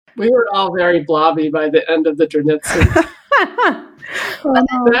We were all very blobby by the end of the Dranitsa.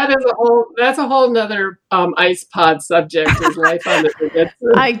 That's a whole nother ice pod subject, is life on the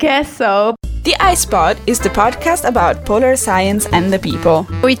Dranitsa. I guess so. The Ice Pod is the podcast about polar science and the people.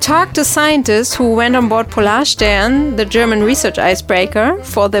 We talked to scientists who went on board Polarstern, the German research icebreaker,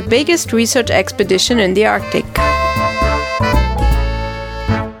 for the biggest research expedition in the Arctic.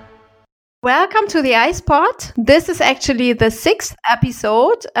 Welcome to the Ice Pod. This is actually the 6th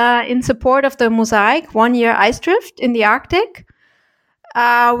episode in support of the Mosaic 1-year ice drift in the Arctic.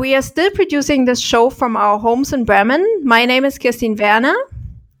 We are still producing this show from our homes in Bremen. My name is Kirstin Werner.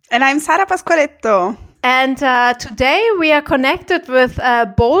 And I'm Sara Pasqualetto. And today we are connected with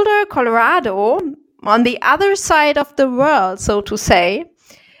Boulder, Colorado, on the other side of the world, so to say.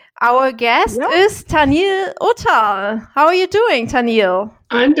 Our guest is Tanil Uttal. How are you doing, Tanil?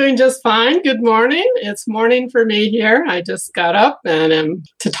 I'm doing just fine. Good morning. It's morning for me here. I just got up and am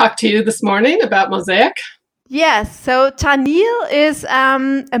to talk to you this morning about Mosaic. Yes, so Tanil is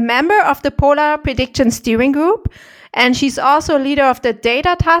a member of the Polar Prediction Steering Group, and she's also leader of the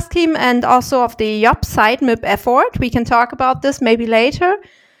data task team and also of the YOP sitemap effort. We can talk about this maybe later.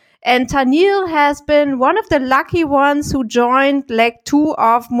 And Tanil has been one of the lucky ones who joined leg 2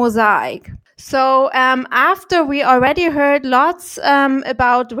 of Mosaic. So after we already heard lots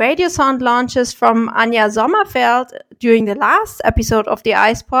about radiosonde launches from Anja Sommerfeld during the last episode of the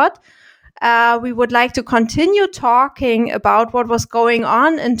iCepod, we would like to continue talking about what was going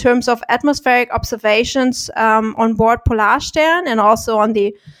on in terms of atmospheric observations on board Polarstern and also on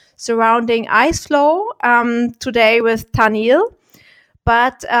the surrounding ice flow today with Tanil.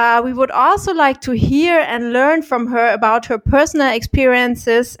 But we would also like to hear and learn from her about her personal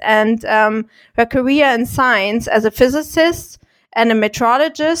experiences and her career in science as a physicist and a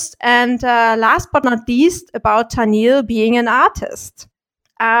meteorologist, and last but not least, about Tanil being an artist.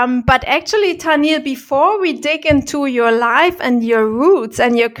 But actually, Tanil, before we dig into your life and your roots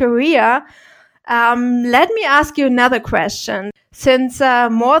and your career, let me ask you another question. Since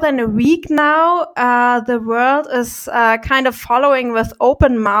more than a week now, the world is kind of following with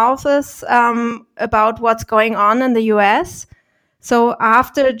open mouths about what's going on in the US. So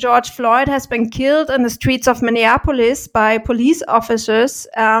after George Floyd has been killed in the streets of Minneapolis by police officers,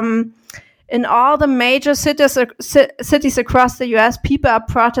 in all the major cities across the US, people are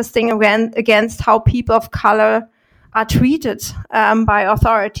protesting against how people of color are treated by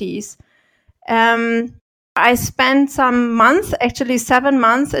authorities. I spent some months, actually 7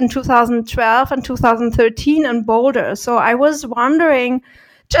 months in 2012 and 2013 in Boulder. So I was wondering,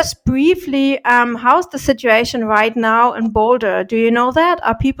 just briefly, how's the situation right now in Boulder? Do you know that?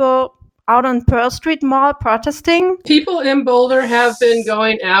 Are people out on Pearl Street Mall protesting? People in Boulder have been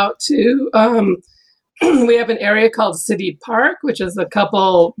going out to, we have an area called City Park, which is a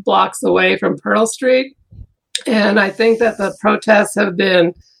couple blocks away from Pearl Street. And I think that the protests have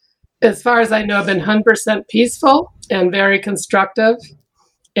been, as far as I know, have been 100% peaceful and very constructive.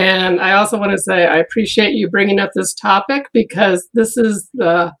 And I also want to say I appreciate you bringing up this topic because this is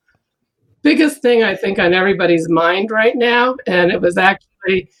the biggest thing I think on everybody's mind right now. And it was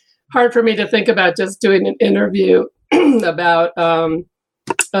actually hard for me to think about just doing an interview about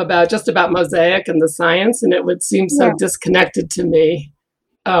Mosaic and the science, and it would seem so disconnected to me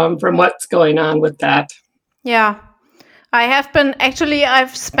from what's going on with that. Yeah.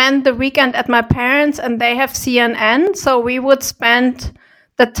 I've spent the weekend at my parents and they have CNN. So we would spend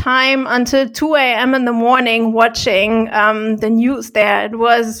the time until 2 a.m. in the morning watching the news there. It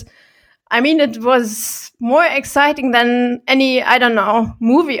was more exciting than any,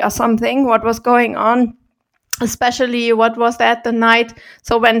 movie or something, what was going on. Especially what was that the night?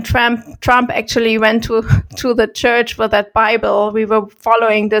 So when Trump actually went to the church with that Bible, we were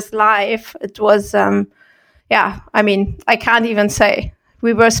following this live. It was, I can't even say.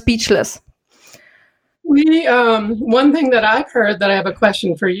 We were speechless. One thing that I've heard that I have a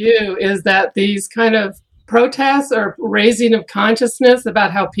question for you is that these kind of protests or raising of consciousness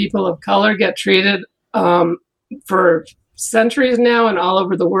about how people of color get treated for centuries now and all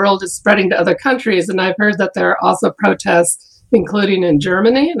over the world is spreading to other countries. And I've heard that there are also protests, including in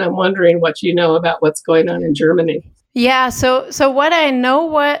Germany. And I'm wondering what you know about what's going on in Germany. Yeah, so what I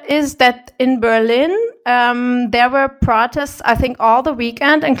know is that in Berlin, there were protests, I think, all the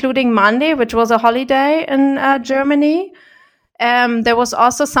weekend, including Monday, which was a holiday in Germany. There was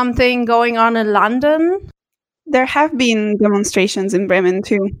also something going on in London. There have been demonstrations in Bremen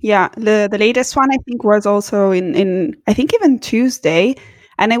too. Yeah, the latest one I think was also in I think even Tuesday,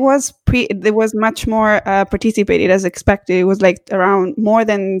 and it was much more participated as expected. It was like around more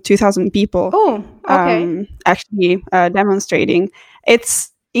than 2,000 people. Oh, okay. Actually demonstrating.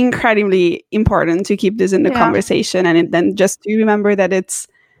 It's incredibly important to keep this in the conversation, and then just to remember that it's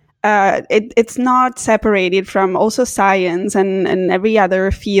not separated from also science and every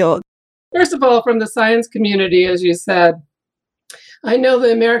other field. First of all, from the science community, as you said, I know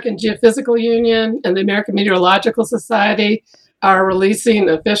the American Geophysical Union and the American Meteorological Society are releasing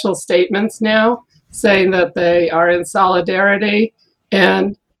official statements now saying that they are in solidarity.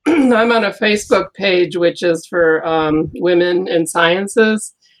 And I'm on a Facebook page, which is for women in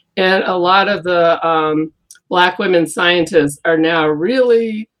sciences. And a lot of the Black women scientists are now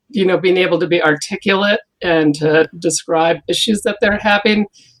really, being able to be articulate and to describe issues that they're having.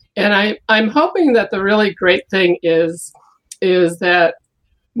 And I'm hoping that the really great thing is that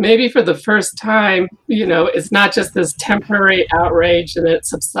maybe for the first time, it's not just this temporary outrage and it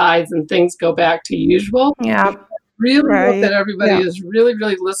subsides and things go back to usual. Yeah. Really hope that everybody is really,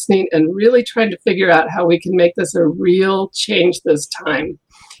 really listening and really trying to figure out how we can make this a real change this time.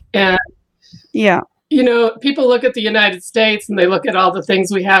 And, people look at the United States and they look at all the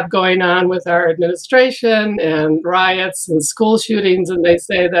things we have going on with our administration and riots and school shootings, and they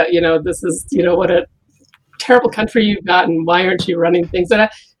say that, this is, what a terrible country you've got, and why aren't you running things?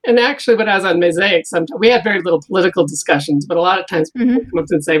 And actually, when I was on Mosaic, sometimes we had very little political discussions, but a lot of times people come up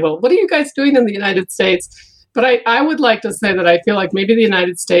and say, well, what are you guys doing in the United States? But I would like to say that I feel like maybe the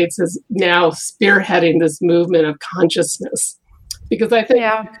United States is now spearheading this movement of consciousness, because I think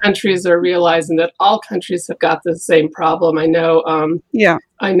countries are realizing that all countries have got the same problem. I know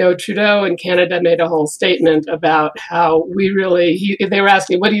Trudeau in Canada made a whole statement about how they were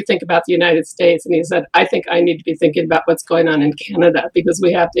asking, what do you think about the United States? And he said, I think I need to be thinking about what's going on in Canada, because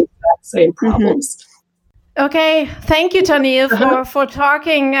we have the exact same problems. Okay, thank you, Tanil, for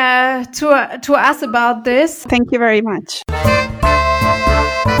talking to us about this. Thank you very much.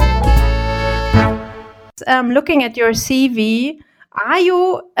 Looking at your CV, are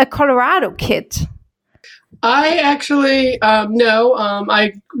you a Colorado kid? I actually, no.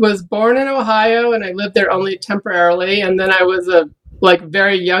 I was born in Ohio and I lived there only temporarily. And then I was a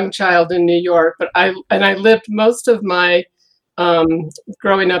very young child in New York. But I lived most of my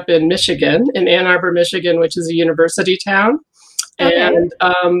growing up in Michigan, in Ann Arbor, Michigan, which is a university town. And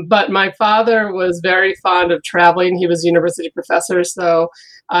but my father was very fond of traveling. He was a university professor. So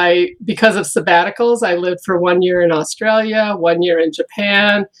because of sabbaticals, I lived for 1 year in Australia, 1 year in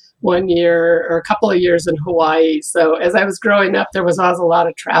Japan, 1 year or a couple of years in Hawaii. So as I was growing up, there was always a lot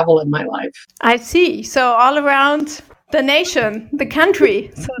of travel in my life. I see. So all around the nation, the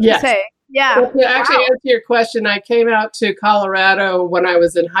country, so to say. Yeah. To actually answer your question, I came out to Colorado when I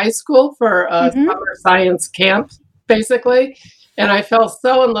was in high school for a summer science camp, basically. And I fell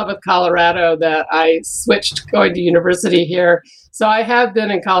so in love with Colorado that I switched going to university here. So I have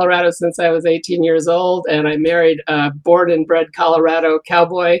been in Colorado since I was 18 years old, and I married a born and bred Colorado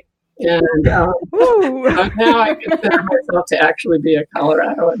cowboy. And now I consider myself to actually be a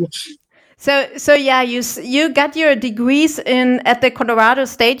Coloradoan. So you got your degrees at the Colorado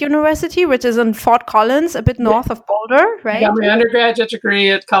State University, which is in Fort Collins, a bit north of Boulder, right? I got my undergraduate degree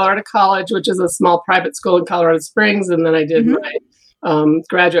at Colorado College, which is a small private school in Colorado Springs, and then I did my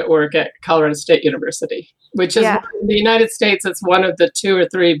graduate work at Colorado State University, which is in the United States. It's one of the 2 or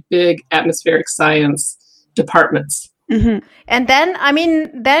 3 big atmospheric science departments. And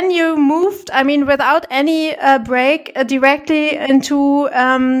then you moved, without any break, directly into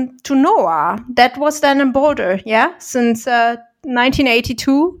to NOAA. That was then in Boulder, since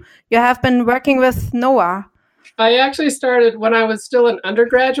 1982. You have been working with NOAA. I actually started when I was still an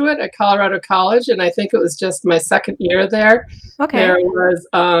undergraduate at Colorado College, and I think it was just my second year there. Okay. There was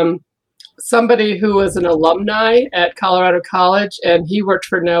somebody who was an alumni at Colorado College, and he worked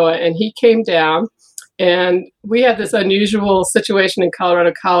for NOAA, and he came down. And we had this unusual situation in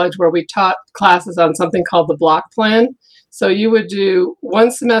Colorado College where we taught classes on something called the block plan. So you would do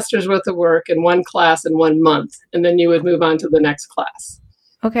 1 semester's worth of work in 1 class in 1 month, and then you would move on to the next class.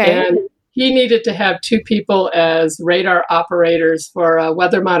 Okay. And he needed to have 2 people as radar operators for a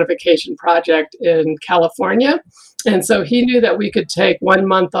weather modification project in California. And so he knew that we could take 1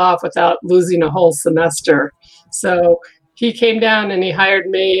 month off without losing a whole semester. So he came down and he hired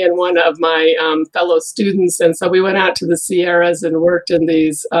me and one of my fellow students. And so we went out to the Sierras and worked in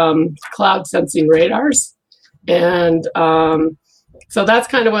these cloud sensing radars. And so that's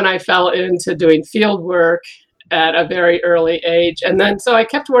kind of when I fell into doing field work at a very early age. And then so I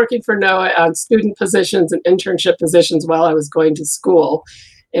kept working for NOAA on student positions and internship positions while I was going to school.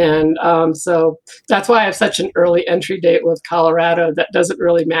 And so that's why I have such an early entry date with Colorado that doesn't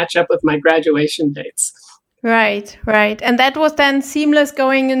really match up with my graduation dates. Right. And that was then seamless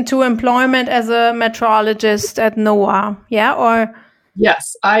going into employment as a meteorologist at NOAA, or?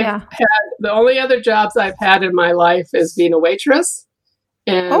 Yes, I've had the only other jobs I've had in my life is being a waitress,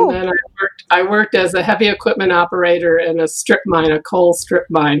 and then I worked as a heavy equipment operator in a strip mine, a coal strip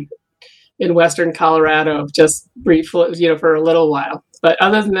mine in western Colorado, just briefly, for a little while. But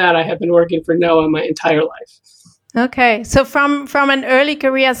other than that, I have been working for NOAA my entire life. Okay, so from an early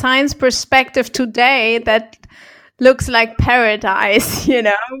career science perspective today, that looks like paradise,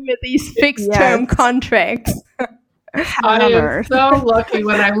 with these fixed term contracts. I am so lucky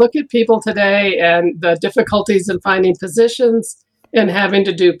when I look at people today and the difficulties in finding positions and having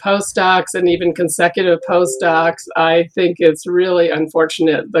to do postdocs and even consecutive postdocs. I think it's really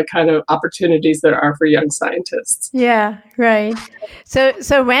unfortunate, the kind of opportunities there are for young scientists. Yeah, right. So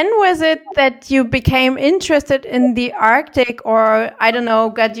when was it that you became interested in the Arctic, or I don't know,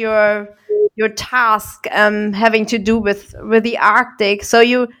 got your task having to do with the Arctic? So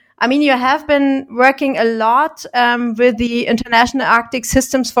you have been working a lot with the International Arctic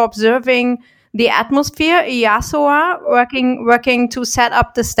Systems for Observing the Atmosphere, IASOA, working to set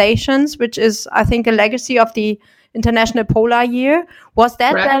up the stations, which is, I think, a legacy of the International Polar Year. Was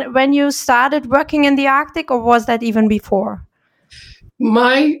that when you started working in the Arctic, or was that even before?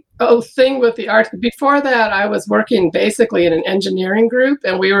 My thing with the Arctic, before that, I was working basically in an engineering group,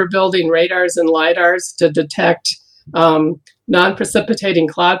 and we were building radars and LIDARs to detect non-precipitating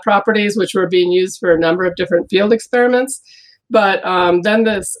cloud properties, which were being used for a number of different field experiments. But then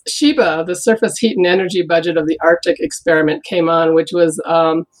this SHIBA, the Surface Heat and Energy Budget of the Arctic experiment, came on, which was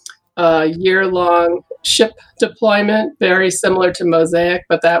a year-long ship deployment, very similar to Mosaic,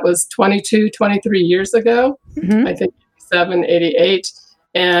 but that was 23 years ago, I think 87, 88.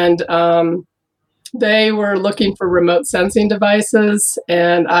 And they were looking for remote sensing devices,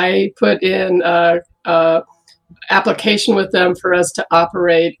 and I put in a application with them for us to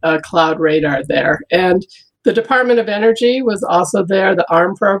operate a cloud radar there. And the Department of Energy was also there. The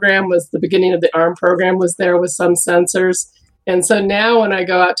ARM program was the beginning of the ARM program was there with some sensors. And so now when I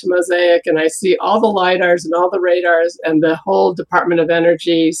go out to Mosaic and I see all the LIDARs and all the radars and the whole Department of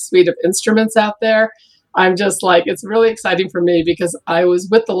Energy suite of instruments out there, I'm just like, it's really exciting for me because I was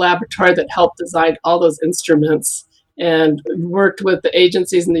with the laboratory that helped design all those instruments and worked with the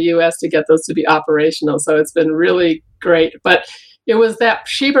agencies in the U.S. to get those to be operational. So it's been really great. But it was that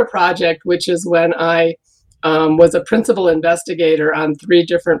SHIBA project, which is when I was a principal investigator on 3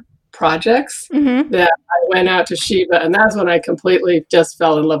 different projects that I went out to SHIBA. And that's when I completely just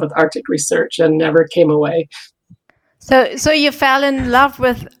fell in love with Arctic research and never came away. So you fell in love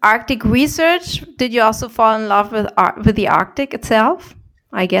with Arctic research. Did you also fall in love with the Arctic itself?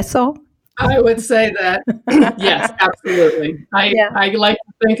 I guess so. I would say that, yes, absolutely. I like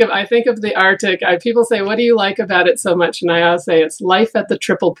to think of the Arctic. People say, what do you like about it so much? And I always say it's life at the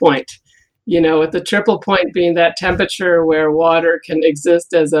triple point. With the triple point being that temperature where water can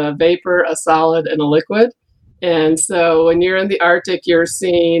exist as a vapor, a solid, and a liquid. And so when you're in the Arctic, you're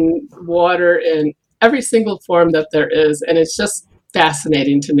seeing water in every single form that there is. And it's just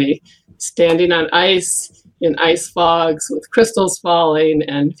fascinating to me, standing on ice in ice fogs with crystals falling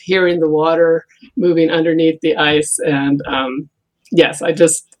and hearing the water moving underneath the ice. And yes, I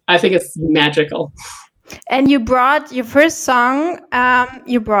think it's magical. And you brought your first song,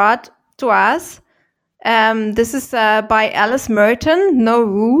 to us. This is by Alice Merton, No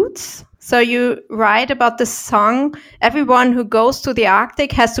Roots. So you write about the song, everyone who goes to the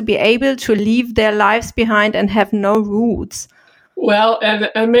Arctic has to be able to leave their lives behind and have no roots. Well,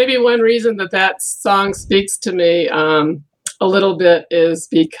 and maybe one reason that song speaks to me a little bit is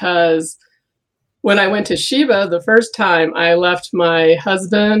because when I went to SHIBA the first time, I left my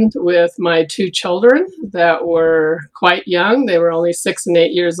husband with my 2 children that were quite young. They were only 6 and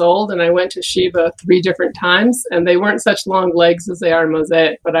 8 years old. And I went to SHIBA 3 different times, and they weren't such long legs as they are in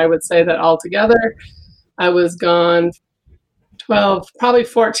Mosaic. But I would say that altogether, I was gone 12, probably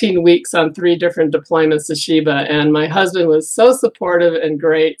 14 weeks on 3 different deployments to SHIBA. And my husband was so supportive and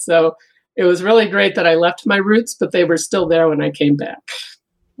great. So it was really great that I left my roots, but they were still there when I came back.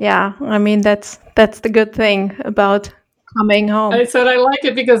 Yeah, I mean, that's the good thing about coming home. I said I like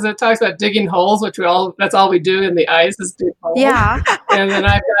it because it talks about digging holes, that's all we do in the ice is dig holes. Yeah. And then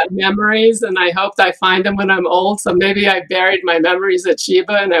I've got memories, and I hoped I find them when I'm old. So maybe I buried my memories at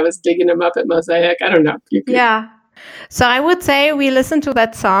SHIBA and I was digging them up at Mosaic. I don't know. Yeah. So I would say we listen to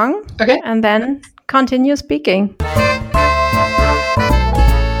that song. Okay. And then continue speaking.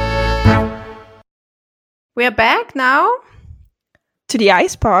 We're back now. To the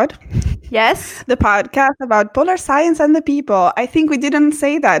Ice Pod. Yes. The podcast about polar science and the people. I think we didn't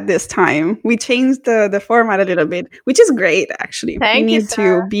say that this time. We changed the format a little bit, which is great, actually. Thank you,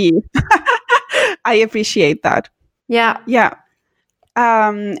 to be. I appreciate that. Yeah. Yeah.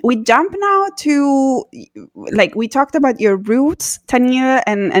 we jump now to, like, we talked about your roots, Tanya,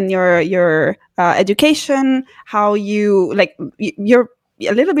 and your education, how you, like, your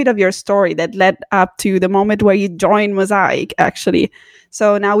a little bit of your story that led up to the moment where you joined Mosaic, actually.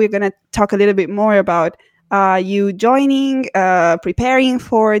 So now we're going to talk a little bit more about you joining, preparing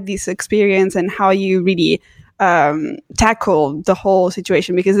for this experience, and how you really tackle the whole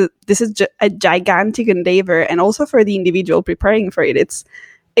situation, because this is a gigantic endeavor, and also for the individual preparing for it,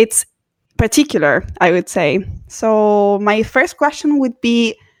 it's particular, I would say. So my first question would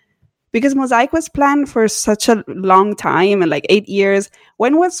be, because Mosaic was planned for such a long time, and like 8 years,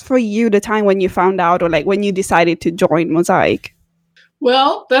 when was for you the time when you found out, or like when you decided to join Mosaic?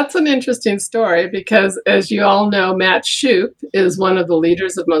 Well, that's an interesting story because, as you all know, Matt Shoup is one of the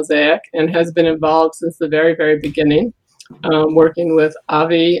leaders of Mosaic and has been involved since the very, very beginning, working with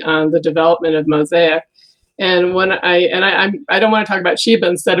Avi on the development of Mosaic. And when I don't want to talk about Sheba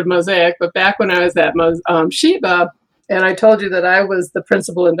instead of Mosaic, but back when I was at Sheba, and I told you that I was the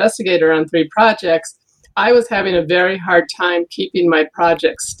principal investigator on 3 projects, I was having a very hard time keeping my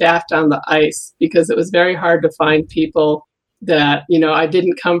projects staffed on the ice, because it was very hard to find people that, I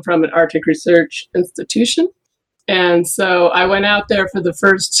didn't come from an Arctic research institution. And so I went out there for the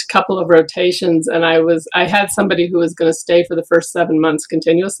first couple of rotations, and I had somebody who was going to stay for the first 7 months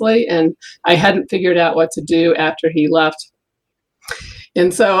continuously, and I hadn't figured out what to do after he left.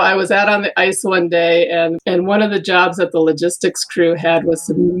 And so I was out on the ice one day, and one of the jobs that the logistics crew had was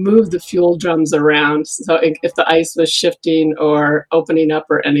to move the fuel drums around, so if the ice was shifting or opening up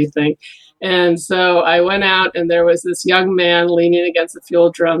or anything. And so I went out, and there was this young man leaning against the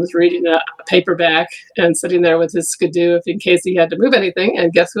fuel drums, reading a paperback and sitting there with his skidoo in case he had to move anything.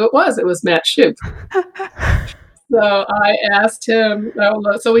 And guess who it was? It was Matt Shoup. So I asked him,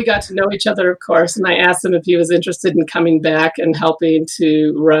 so we got to know each other, of course, and I asked him if he was interested in coming back and helping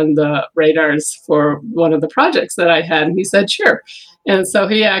to run the radars for one of the projects that I had. And he said, sure. And so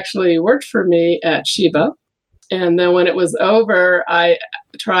he actually worked for me at Sheba. And then when it was over, I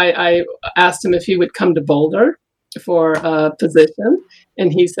asked him if he would come to Boulder for a position,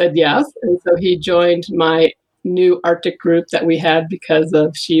 and he said yes. And so he joined my new Arctic group that we had because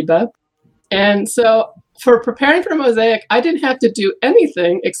of Sheba. And so for preparing for Mosaic, I didn't have to do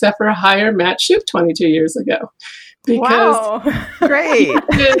anything except for hire Matt Shoup 22 years ago. Because wow, great,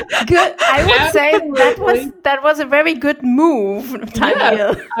 good. I would say that was a very good move,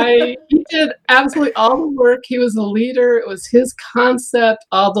 Tanya. Yeah, he did absolutely all the work. He was the leader. It was his concept,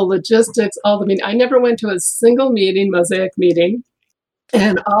 all the logistics, all the meeting. I never went to a single Mosaic meeting,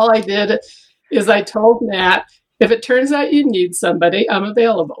 and all I did is I told Matt, if it turns out you need somebody, I'm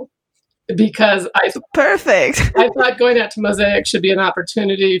available. Because I thought going out to Mosaic should be an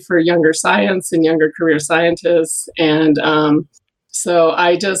opportunity for younger science and younger career scientists. And so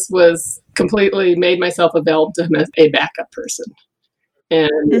I just was completely made myself available to him as a backup person.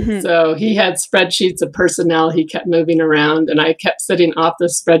 And so he had spreadsheets of personnel he kept moving around, and I kept sitting off the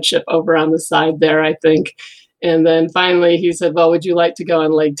spreadsheet over on the side there, I think. And then finally he said, well, would you like to go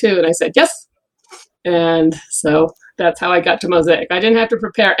on leg 2? And I said, yes. And so that's how I got to Mosaic. I didn't have to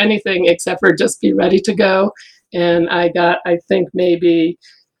prepare anything except for just be ready to go. And I got, I think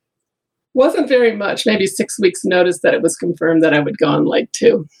wasn't very much, maybe 6 weeks notice that it was confirmed that I would go on leg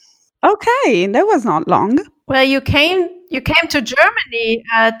 2. Okay, that was not long. Well, you came to Germany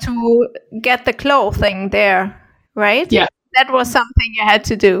to get the clothing there, right? Yeah. That was something you had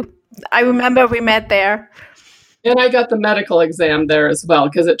to do. I remember we met there. And I got the medical exam there as well,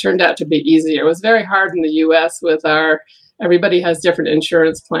 because it turned out to be easier. It was very hard in the U.S. with everybody has different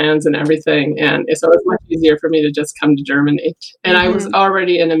insurance plans and everything. And so it was much easier for me to just come to Germany. And I was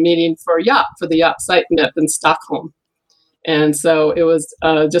already in a meeting for the Jaap site MIP in Stockholm. And so it was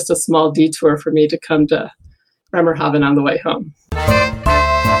just a small detour for me to come to Bremerhaven on the way home.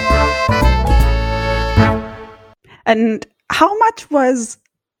 And how much was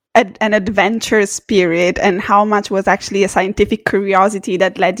an adventure spirit, and how much was actually a scientific curiosity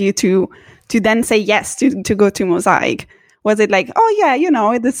that led you to then say yes to go to Mosaic? Was it like, oh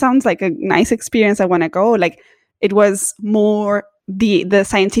yeah, this sounds like a nice experience, I want to go? Like, it was more the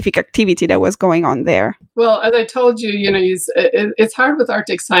scientific activity that was going on there? Well, as I told you, it's hard with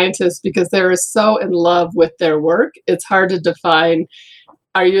Arctic scientists because they're so in love with their work. It's hard to define,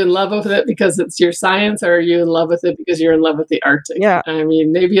 are you in love with it because it's your science, or are you in love with it because you're in love with the Arctic? Yeah. I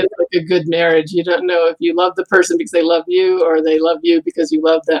mean, maybe it's like a good marriage. You don't know if you love the person because they love you, or they love you because you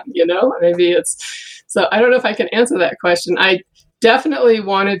love them, Maybe it's... So I don't know if I can answer that question. I definitely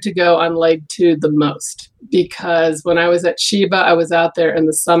wanted to go on leg 2 the most, because when I was at Sheba, I was out there in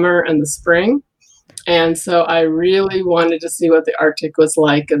the summer and the spring. And so I really wanted to see what the Arctic was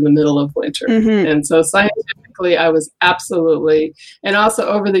like in the middle of winter. And so scientifically, I was absolutely, and also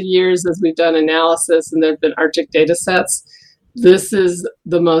over the years, as we've done analysis and there have been Arctic data sets, this is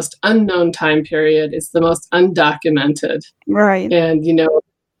the most unknown time period. It's the most undocumented. Right. And,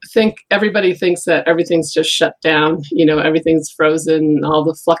 everybody thinks that everything's just shut down, everything's frozen, all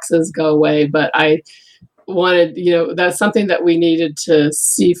the fluxes go away. But I wanted, that's something that we needed to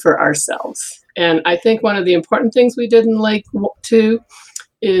see for ourselves. And I think one of the important things we did in Lake 2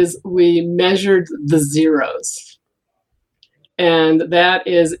 is we measured the zeros. And that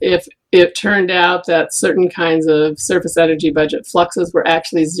is if it turned out that certain kinds of surface energy budget fluxes were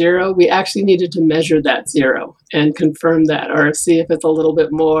actually zero, we actually needed to measure that zero and confirm that or see if it's a little bit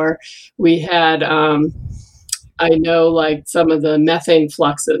more. We had, I know, like some of the methane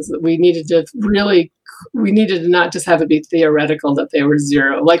fluxes, we needed to not just have it be theoretical that they were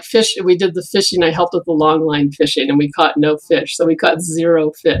zero. Like fish, we did the fishing, I helped with the long line fishing and we caught no fish. So we caught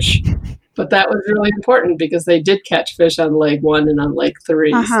 0 fish. But that was really important because they did catch fish on Lake 1 and on Lake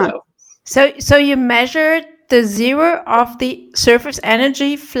 3. So you measured the zero of the surface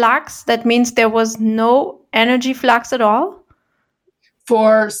energy flux. That means there was no energy flux at all?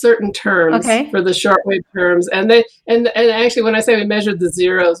 For certain terms, for the shortwave terms. And actually, when I say we measured the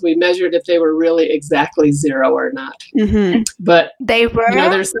zeros, we measured if they were really exactly zero or not. But they were?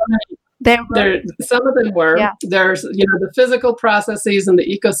 There's so many. Some of them were. Yeah. There's, the physical processes and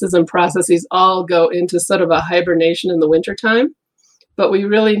the ecosystem processes all go into sort of a hibernation in the wintertime. But we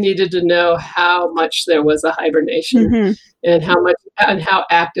really needed to know how much there was a hibernation and how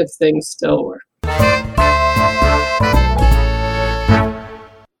active things still were.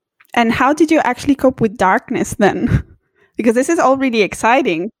 And how did you actually cope with darkness then? Because this is all really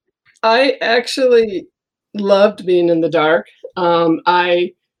exciting. I actually loved being in the dark.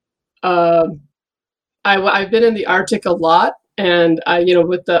 I've been in the Arctic a lot, and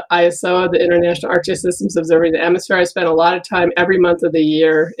with the ISO, the International Arctic Systems Observing the Atmosphere, I spent a lot of time every month of the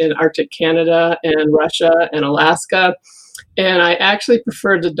year in Arctic Canada and Russia and Alaska. And I actually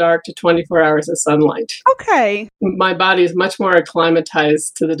preferred the dark to 24 hours of sunlight. Okay. My body is much more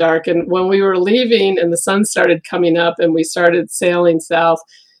acclimatized to the dark. And when we were leaving and the sun started coming up and we started sailing south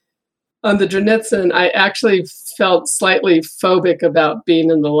on the Dranitsin, I actually felt slightly phobic about being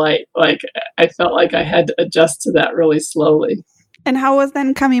in the light. Like I felt like I had to adjust to that really slowly. And how was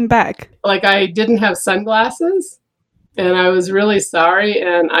then coming back? Like I didn't have sunglasses. And I was really sorry,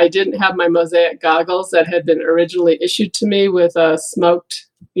 and I didn't have my Mosaic goggles that had been originally issued to me with smoked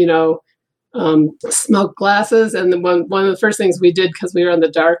glasses. And then one of the first things we did, because we were on the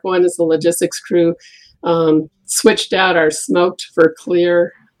dark one, is the logistics crew switched out our smoked for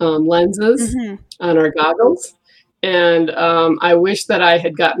clear lenses on our goggles. And I wish that I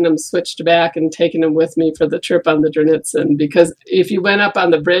had gotten them switched back and taken them with me for the trip on the Dranitsin, because if you went up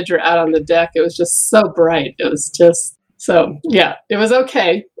on the bridge or out on the deck, it was just so bright. It was just... So, yeah, it was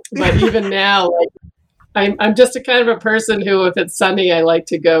okay. But even now, like, I'm just a kind of a person who, if it's sunny, I like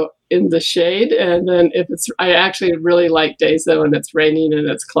to go in the shade. And then I actually really like days though when it's raining and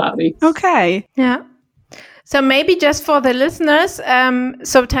it's cloudy. Okay. Yeah. So maybe just for the listeners,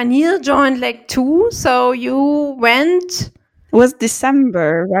 so Tanil joined Lake 2. So you went... It was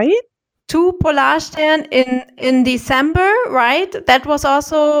December, right? To Polarstern in December, right? That was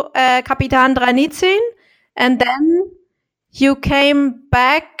also Kapitan Dranitsin. And then... You came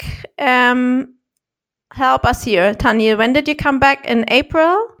back, help us here, Tanil. When did you come back? In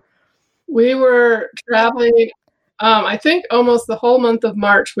April? We were traveling, I think almost the whole month of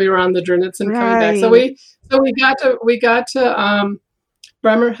March we were on the Dranitsin coming back. So we got to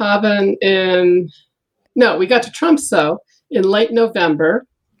Bremerhaven we got to Tromsø in late November,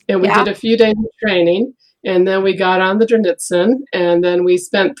 and we did a few days of training. And then we got on the Dranitsin, and then we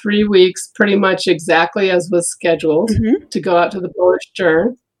spent 3 weeks pretty much exactly as was scheduled to go out to the Polar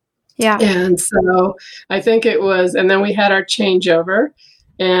Stern. Yeah. And so I think it was, and then we had our changeover.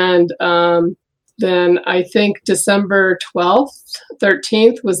 And then I think December 12th,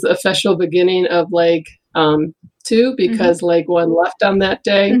 13th was the official beginning of Lake 2, because Lake 1 left on that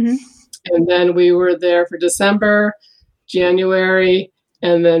day. And then we were there for December, January,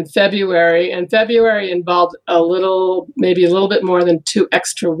 and then February. And February involved maybe a little bit more than 2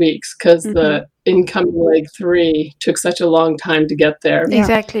 extra weeks, because the incoming Lake 3 took such a long time to get there.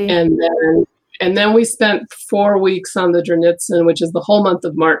 Exactly. And then we spent 4 weeks on the Dranitsin, which is the whole month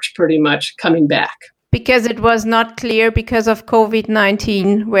of March, pretty much coming back. Because it was not clear because of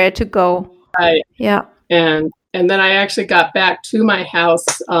COVID-19 where to go. Right. Yeah. And then I actually got back to my house,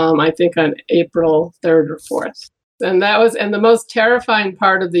 I think on April 3rd or 4th. And the most terrifying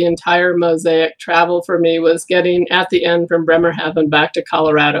part of the entire Mosaic travel for me was getting at the end from Bremerhaven back to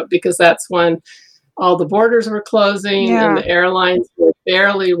Colorado, because that's when all the borders were closing and the airlines were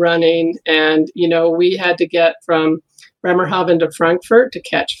barely running. And, we had to get from Bremerhaven to Frankfurt to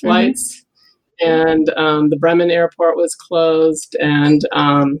catch flights. And the Bremen airport was closed. And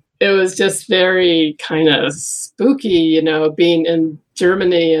it was just very kind of spooky, being in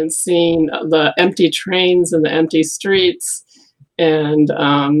Germany and seeing the empty trains and the empty streets, and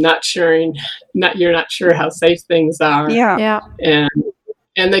you're not sure how safe things are. Yeah.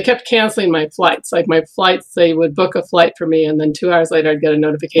 And they kept canceling my flights. Like my flights, they would book a flight for me, and then 2 hours later I'd get a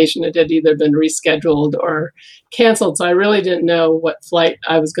notification it had either been rescheduled or canceled. So I really didn't know what flight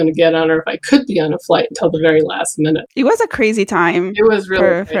I was going to get on, or if I could be on a flight until the very last minute. It was a crazy time. It was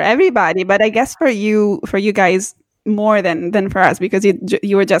really for everybody, but I guess for you guys more than for us, because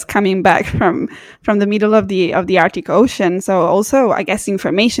you were just coming back from the middle of the Arctic Ocean. So also, I guess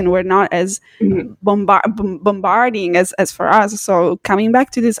information were not as bombarding as for us. So coming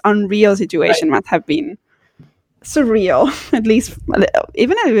back to this unreal situation must have been surreal, at least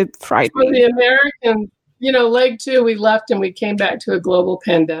even a little bit frightening. For the Americans, leg 2, we left and we came back to a global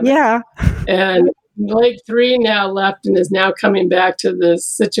pandemic. Yeah. And leg 3 now left and is now coming back to this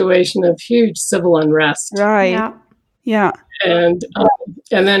situation of huge civil unrest. Right. Yeah. And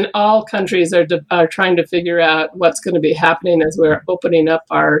then all countries are trying to figure out what's going to be happening as we're opening up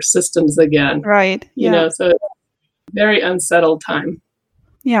our systems again. Right. So it's a very unsettled time.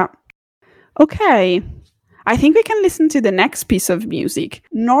 Yeah. Okay. I think we can listen to the next piece of music,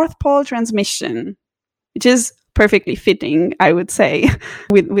 North Pole Transmission, which is perfectly fitting, I would say,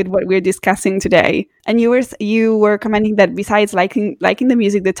 with what we're discussing today. And you were commenting that besides liking the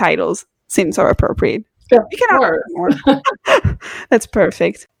music, the titles seem so appropriate. Yeah, we can more. That's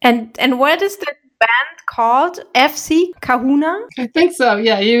perfect. And what is the band called? FC Kahuna? I think so.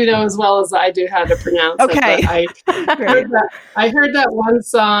 Yeah, you know as well as I do how to pronounce it. Okay. I heard that one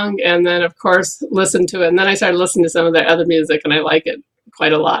song, and then of course listened to it, and then I started listening to some of their other music, and I like it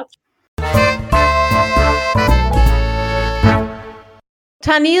quite a lot.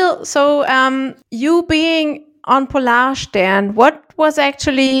 Tanil, so you being on Polarstern, what was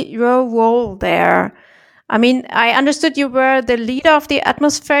actually your role there? I mean, I understood you were the leader of the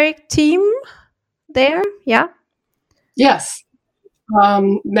atmospheric team there, yeah? Yes.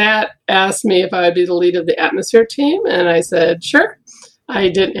 Matt asked me if I would be the lead of the atmosphere team, and I said, sure. I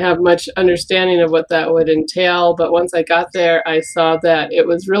didn't have much understanding of what that would entail, but once I got there, I saw that it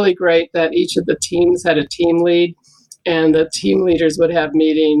was really great that each of the teams had a team lead, and the team leaders would have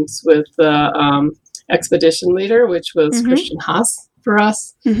meetings with the expedition leader, which was Christian Haas for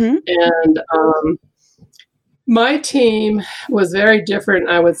us. And my team was very different,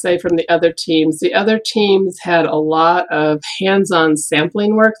 I would say, from the other teams. The other teams had a lot of hands-on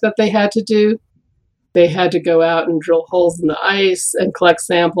sampling work that they had to do. They had to go out and drill holes in the ice and collect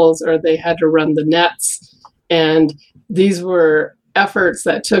samples, or they had to run the nets. And these were efforts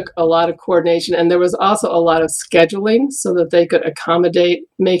that took a lot of coordination. And there was also a lot of scheduling so that they could accommodate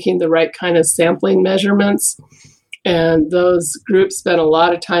making the right kind of sampling measurements. And those groups spent a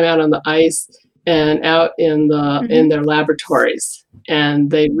lot of time out on the ice and out in their laboratories.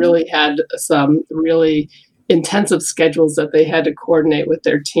 And they really had some really intensive schedules that they had to coordinate with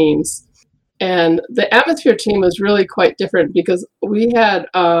their teams. And the atmosphere team was really quite different because we had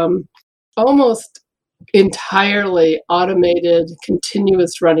almost entirely automated,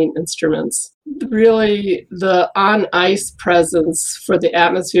 continuous running instruments. Really, the on-ice presence for the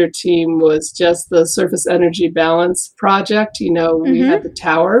atmosphere team was just the surface energy balance project. We had the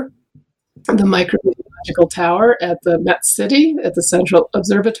tower, the micrometeorological tower at the Met City, at the Central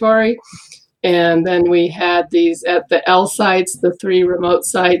Observatory. And then we had these at the L sites, the 3 remote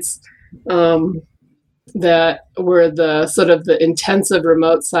sites, that were the sort of the intensive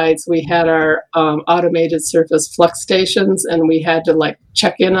remote sites. We had our automated surface flux stations, and we had to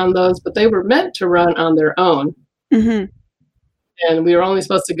check in on those, but they were meant to run on their own. And we were only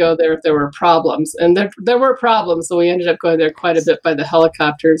supposed to go there if there were problems. And there were problems, so we ended up going there quite a bit by the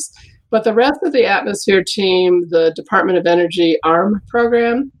helicopters. But the rest of the atmosphere team, the Department of Energy ARM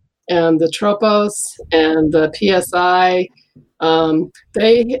program, and the TROPOS, and the PSI,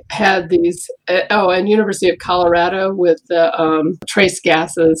 they had these, and University of Colorado with the trace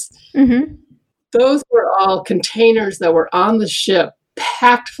gases. Those were all containers that were on the ship,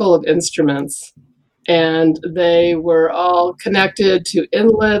 packed full of instruments. And they were all connected to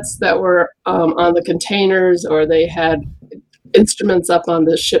inlets that were on the containers, or they had instruments up on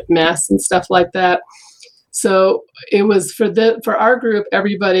the ship masts and stuff like that. So it was for our group,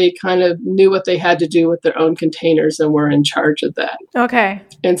 everybody kind of knew what they had to do with their own containers and were in charge of that. Okay.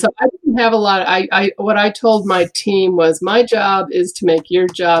 And so I didn't have a lot. What I told my team was my job is to make your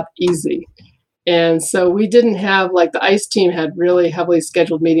job easy. And so we didn't have, like, the ICE team had really heavily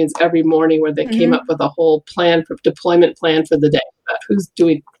scheduled meetings every morning where they came up with a whole deployment plan for the day, about who's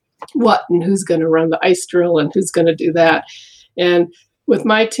doing what and who's going to run the ICE drill and who's going to do that. And with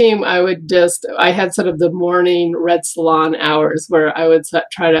my team, I had sort of the morning Red Salon hours where I would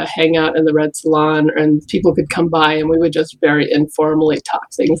try to hang out in the Red Salon and people could come by and we would just very informally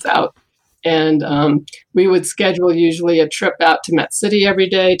talk things out. And we would schedule usually a trip out to Met City every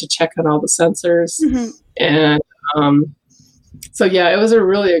day to check on all the sensors. And so, yeah, it was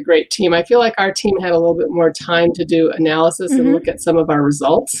really a great team. I feel like our team had a little bit more time to do analysis and look at some of our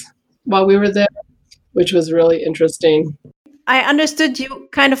results while we were there, which was really interesting. I understood you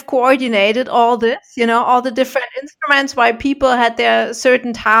kind of coordinated all this, all the different instruments, while people had their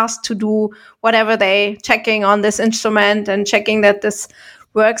certain tasks to do whatever they checking on this instrument and checking that this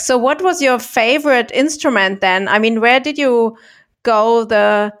works. So what was your favorite instrument then? I mean, where did you go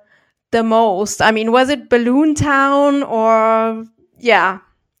the most? I mean, was it Balloon Town or, yeah?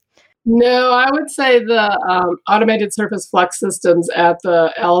 No, I would say the automated surface flux systems at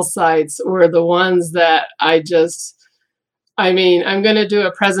the L sites were the ones that I'm going to do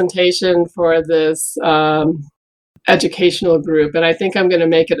a presentation for this educational group, and I think I'm going to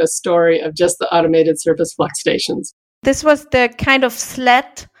make it a story of just the automated surface flux stations. This was the kind of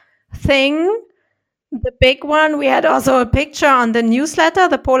sled thing, the big one. We had also a picture on the newsletter,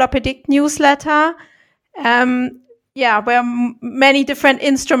 the Polar Predict newsletter, where many different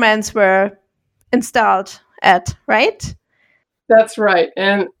instruments were installed at, right? That's right.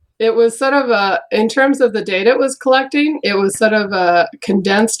 And it was sort of in terms of the data it was collecting, it was sort of a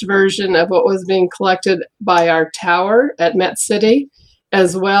condensed version of what was being collected by our tower at Met City,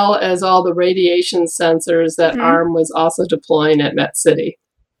 as well as all the radiation sensors that ARM was also deploying at Met City.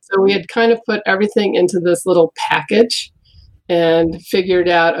 So we had kind of put everything into this little package and figured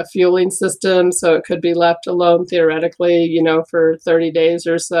out a fueling system so it could be left alone theoretically, for 30 days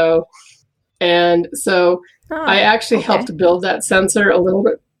or so. And so I actually helped build that sensor a little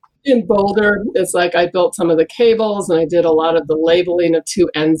bit in Boulder. It's like I built some of the cables and I did a lot of the labeling of two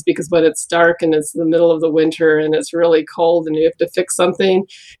ends, because when it's dark and it's the middle of the winter and it's really cold and you have to fix something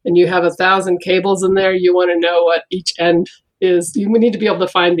and you have 1,000 cables in there, you want to know what each end is. You need to be able to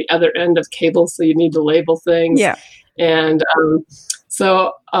find the other end of cables, so you need to label things. Yeah. And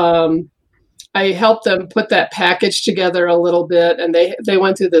so I helped them put that package together a little bit, and they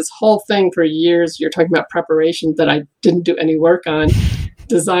went through this whole thing for years. You're talking about preparation that I didn't do any work on,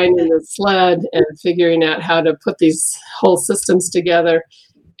 designing the sled and figuring out how to put these whole systems together.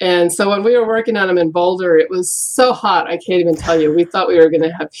 And so when we were working on them in Boulder, it was so hot, I can't even tell you. We thought we were going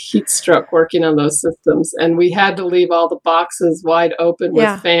to have heat stroke working on those systems. And we had to leave all the boxes wide open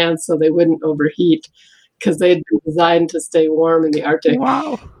with fans so they wouldn't overheat, because they'd been designed to stay warm in the Arctic.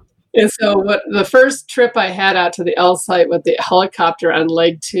 Wow. And so the first trip I had out to the L site with the helicopter on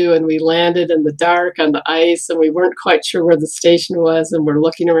leg 2, and we landed in the dark on the ice, and we weren't quite sure where the station was, and we're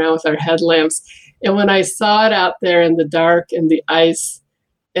looking around with our headlamps. And when I saw it out there in the dark in the ice,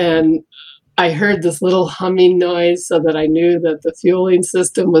 and I heard this little humming noise, so that I knew that the fueling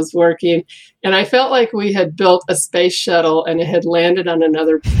system was working. And I felt like we had built a space shuttle and it had landed on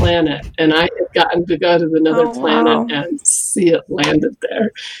another planet, and I had gotten to go to another planet and see it landed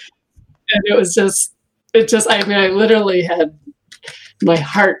there. And it was I literally had my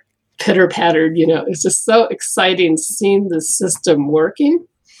heart pitter-pattered, It's just so exciting seeing the system working.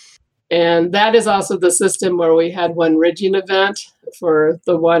 And that is also the system where we had one ridging event for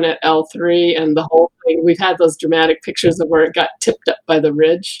the one at L3, and the whole thing. We've had those dramatic pictures of where it got tipped up by the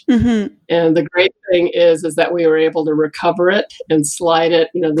ridge. Mm-hmm. And the great thing is that we were able to recover it and slide it.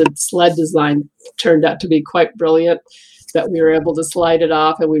 The sled design turned out to be quite brilliant, that we were able to slide it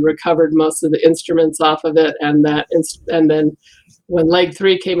off, and we recovered most of the instruments off of it. And then when leg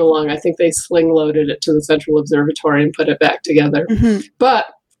 3 came along, I think they sling loaded it to the Central Observatory and put it back together. Mm-hmm. But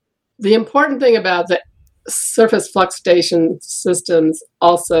the important thing about the surface flux station systems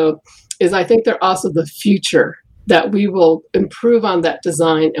also is I think they're also the future, that we will improve on that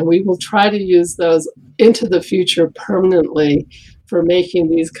design, and we will try to use those into the future permanently for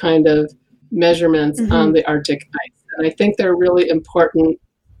making these kind of measurements on the Arctic ice. And I think they're really important,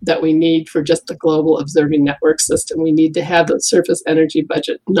 that we need for just the global observing network system. We need to have those surface energy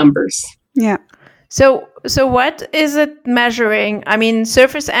budget numbers. Yeah. So what is it measuring? I mean,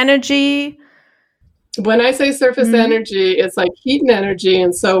 surface energy? When I say surface energy, it's like heat and energy.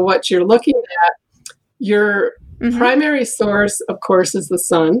 And so what you're looking at Your primary source, of course, is the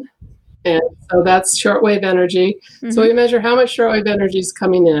sun. And so that's shortwave energy. So we measure how much shortwave energy is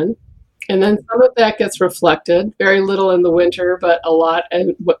coming in. And then some of that gets reflected, very little in the winter, but a lot.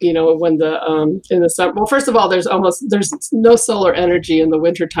 And, when in the summer, well, first of all, there's no solar energy in the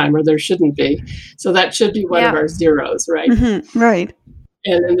wintertime, or there shouldn't be. So that should be one of our zeros, right? Right.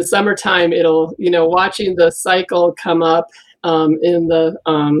 And in the summertime, it'll, watching the cycle come up in the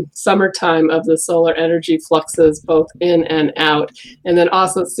summertime of the solar energy fluxes, both in and out. And then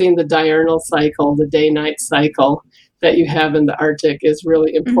also seeing the diurnal cycle, the day-night cycle that you have in the Arctic is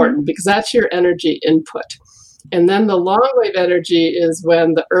really important because that's your energy input. And then the long wave energy is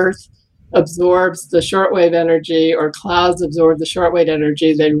when the Earth absorbs the shortwave energy, or clouds absorb the shortwave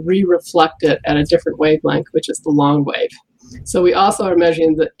energy, they re-reflect it at a different wavelength, which is the long wave. So we also are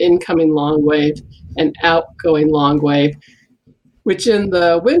measuring the incoming long wave and outgoing long wave, which in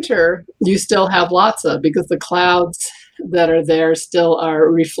the winter you still have lots of, because the clouds that are there still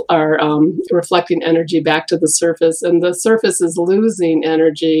are reflecting energy back to the surface, and the surface is losing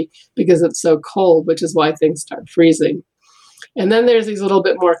energy because it's so cold, which is why things start freezing. And then there's these little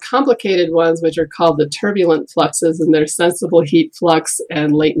bit more complicated ones, which are called the turbulent fluxes, and they're sensible heat flux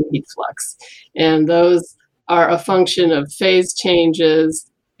and latent heat flux. And those are a function of phase changes,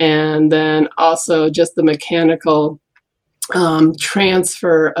 and then also just the mechanical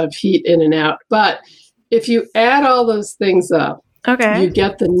transfer of heat in and out. But if you add all those things up, you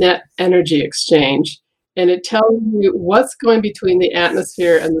get the net energy exchange, and it tells you what's going between the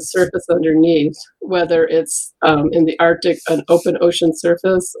atmosphere and the surface underneath, whether it's in the Arctic, an open ocean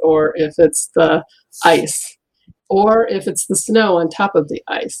surface, or if it's the ice, or if it's the snow on top of the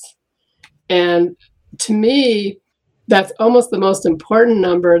ice. And to me, that's almost the most important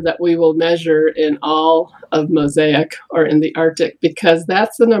number that we will measure in all of Mosaic, or in the Arctic, because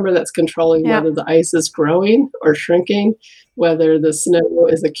that's the number that's controlling whether the ice is growing or shrinking, whether the snow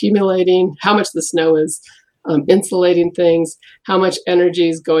is accumulating, how much the snow is insulating things, how much energy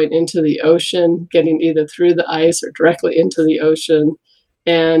is going into the ocean, getting either through the ice or directly into the ocean.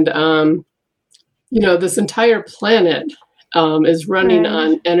 And, this entire planet is running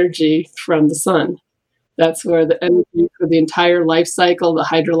on energy from the sun. That's where the energy for the entire life cycle, the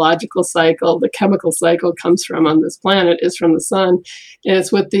hydrological cycle, the chemical cycle comes from on this planet, is from the sun. And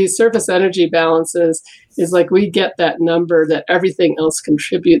it's with these surface energy balances, is like we get that number that everything else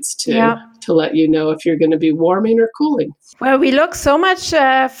contributes to let you know if you're going to be warming or cooling. Well, we look so much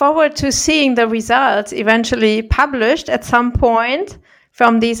forward to seeing the results eventually published at some point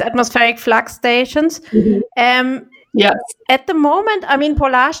from these atmospheric flux stations. Yes. At the moment,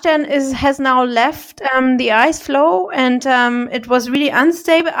 Polarstern has now left the ice flow, and it was really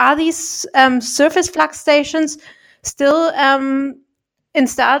unstable. Are these surface flux stations still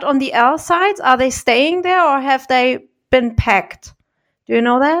installed on the L sides? Are they staying there, or have they been packed? Do you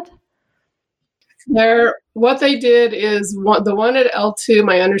know that? What they did is the one at L2,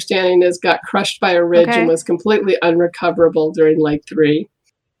 my understanding is, got crushed by a ridge and was completely unrecoverable during Lake 3.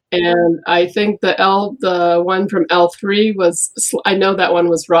 And I think the one from L3 I know that one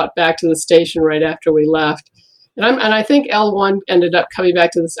was brought back to the station right after we left. And I think L1 ended up coming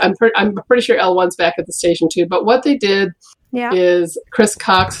back to this. I'm pretty sure L1's back at the station too. But what they did is Chris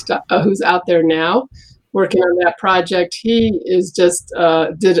Cox, who's out there now working on that project, he is just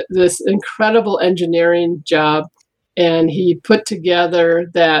did this incredible engineering job, and he put together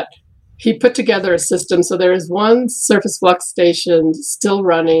a system. So there is one surface flux station still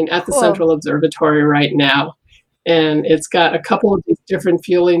running at the Central Observatory right now. And it's got a couple of these different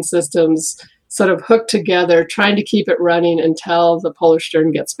fueling systems sort of hooked together, trying to keep it running until the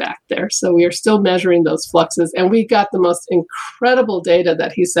Polarstern gets back there. So we are still measuring those fluxes. And we got the most incredible data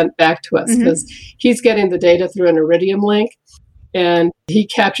that he sent back to us, because he's getting the data through an Iridium link. And he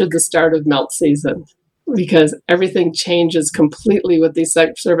captured the start of melt season, because everything changes completely with these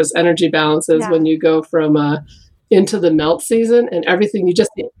surface energy balances when you go from into the melt season, and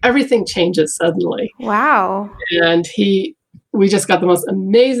everything changes suddenly. Wow. And we just got the most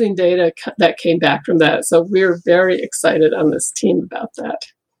amazing data that came back from that. So we're very excited on this team about that.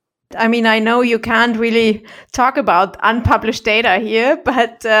 I know you can't really talk about unpublished data here,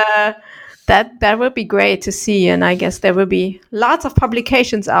 but that would be great to see. And I guess there will be lots of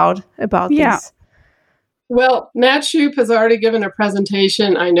publications out about this. Well, Matt Shoup has already given a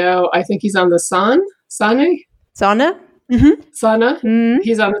presentation. I think he's on the Sonne? Mm-hmm. Sonne.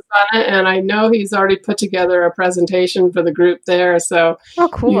 He's on the Sonne, and I know he's already put together a presentation for the group there. So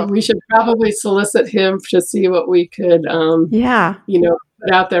cool. We should probably solicit him to see what we could,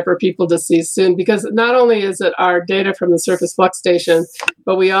 put out there for people to see soon, because not only is it our data from the Surface Flux Station,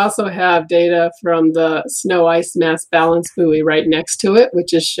 but we also have data from the snow ice mass balance buoy right next to it,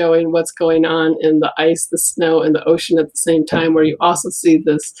 which is showing what's going on in the ice, the snow, and the ocean at the same time, where you also see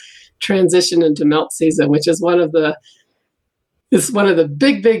this transition into melt season, which is one of the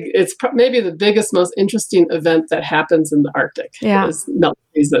big, it's maybe the biggest, most interesting event that happens in the Arctic. Yeah. Is melt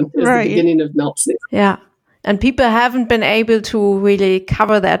season, is the beginning of melt season. Yeah. And people haven't been able to really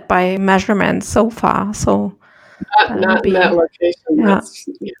cover that by measurements so far. So not in that location. Yeah.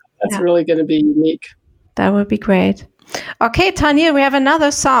 That's really going to be unique. That would be great. Okay, Tanil, we have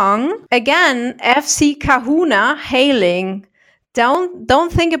another song. Again, FC Kahuna, Hailing.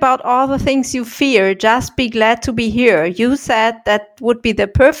 Don't think about all the things you fear. Just be glad to be here. You said that would be the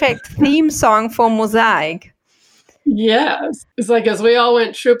perfect theme song for Mosaic. Yes. It's like as we all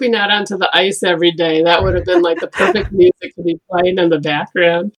went trooping out onto the ice every day, that would have been like the perfect music to be playing in the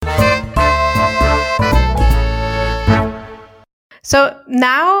background. So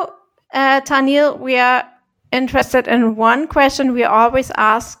now, Tanil, we are interested in one question we always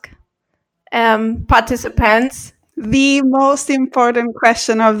ask participants. The most important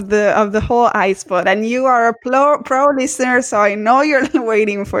question of the whole iCEPod, and you are a pro listener, so I know you're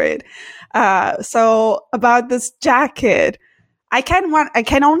waiting for it. So about this jacket, I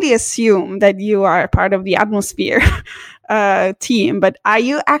can only assume that you are part of the Atmosphere team, but are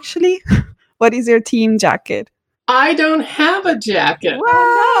you actually? What is your team jacket? I don't have a jacket.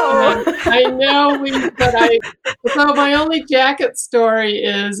 Wow. I know so my only jacket story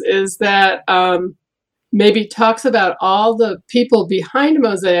is that maybe talks about all the people behind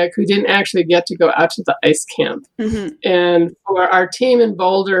Mosaic who didn't actually get to go out to the ice camp. Mm-hmm. And for our team in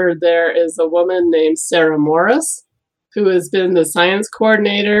Boulder, there is a woman named Sarah Morris, who has been the science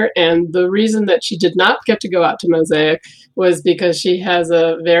coordinator. And the reason that she did not get to go out to Mosaic was because she has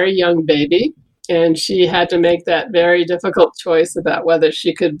a very young baby. And she had to make that very difficult choice about whether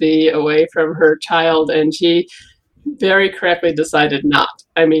she could be away from her child. And she very correctly decided not.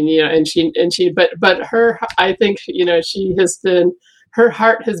 I mean, but her, I think, she has been, her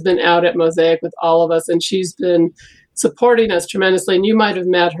heart has been out at Mosaic with all of us, and she's been supporting us tremendously. And you might have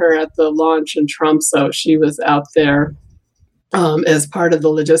met her at the launch in Tromsø. She was out there as part of the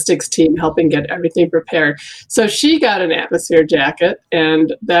logistics team, helping get everything prepared. So she got an Atmosphere jacket,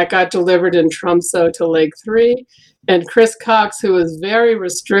 and that got delivered in Tromsø to Leg 3. And Chris Cox, who was very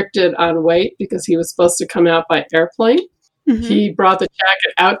restricted on weight because he was supposed to come out by airplane, mm-hmm. He brought the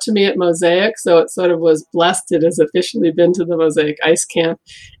jacket out to me at Mosaic. So it sort of was blessed. It has officially been to the Mosaic Ice Camp.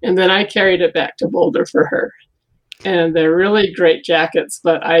 And then I carried it back to Boulder for her. And they're really great jackets.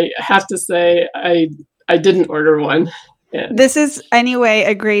 But I have to say, I didn't order one. Yeah. This is anyway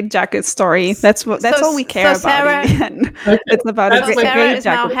a great jacket story. That's all we care about. Sarah, in the end. Okay. It's about a great Sarah jacket is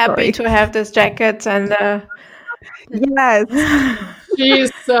now happy to have this jacket, and yes,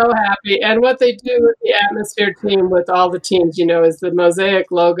 she's so happy. And what they do with the Atmosphere team, with all the teams, is the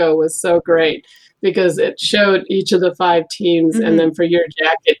Mosaic logo was so great because it showed each of the 5 teams, mm-hmm. and then for your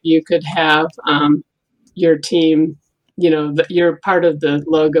jacket you could have your team, your part of the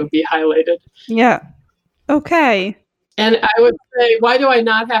logo be highlighted. Yeah. Okay. And I would say, why do I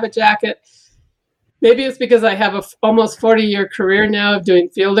not have a jacket? Maybe it's because I have a almost 40-year career now of doing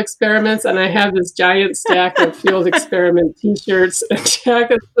field experiments, and I have this giant stack of field experiment T-shirts and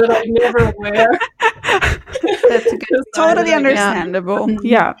jackets that I never wear. That's a good totally understandable.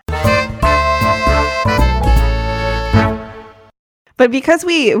 Yeah. But because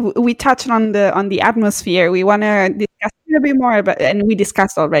we touched on the Atmosphere, we want to discuss a little bit more about, and we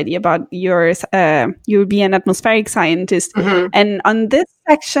discussed already about you being an atmospheric scientist. Mm-hmm. And on this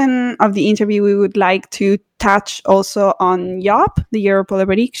section of the interview, we would like to touch also on YOP, the Europolar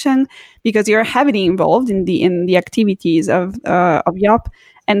Prediction, because you're heavily involved in the activities of YOP.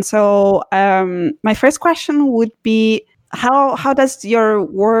 And so my first question would be, how does your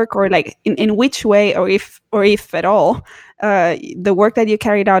work, or like in which way, or if at all, the work that you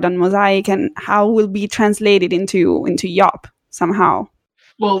carried out on Mosaic, and how will be translated into YOP somehow?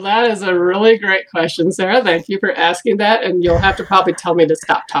 Well, that is a really great question, Sarah. Thank you for asking that. And you'll have to probably tell me to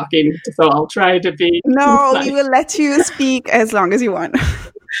stop talking, so I'll try to be No, concise. We will let you speak as long as you want.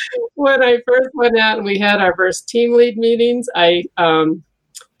 When I first went out and we had our first team lead meetings, I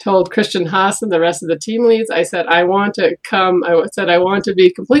told Christian Haas and the rest of the team leads, I said, I want to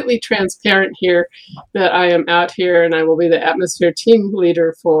be completely transparent here, that I am out here and I will be the Atmosphere team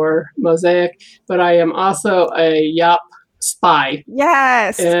leader for Mosaic, but I am also a YOP spy.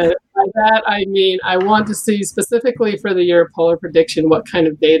 Yes. And by that, I mean, I want to see specifically for the Europolar Prediction what kind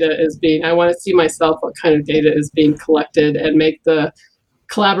of data is I want to see myself what kind of data is being collected, and make the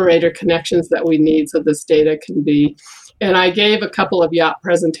collaborator connections that we need so this data can be. And I gave a couple of YOP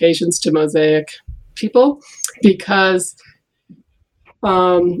presentations to Mosaic people because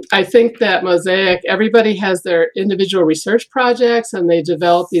I think that Mosaic, everybody has their individual research projects and they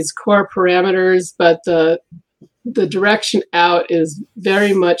develop these core parameters, but the direction out is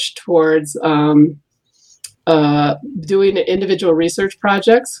very much towards doing individual research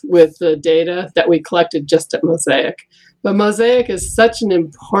projects with the data that we collected just at Mosaic. But Mosaic is such an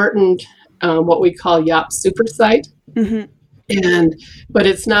important, what we call YOP super site. But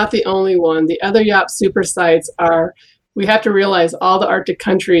it's not the only one. The other YOP super sites are, we have to realize all the Arctic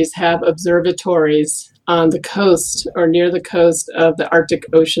countries have observatories on the coast or near the coast of the Arctic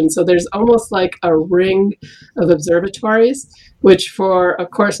Ocean. So there's almost like a ring of observatories, which for,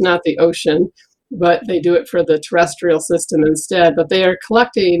 of course, not the ocean, but they do it for the terrestrial system instead. But they are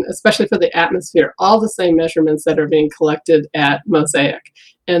collecting, especially for the atmosphere, all the same measurements that are being collected at Mosaic.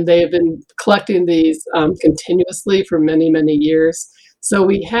 And they have been collecting these continuously for many, many years. So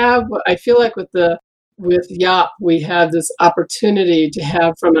we have, I feel like with YOP, we have this opportunity to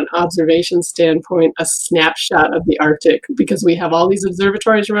have, from an observation standpoint, a snapshot of the Arctic, because we have all these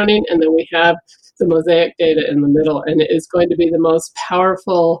observatories running, and then we have the Mosaic data in the middle, and it is going to be the most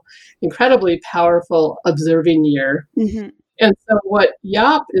powerful, incredibly powerful observing year. And so what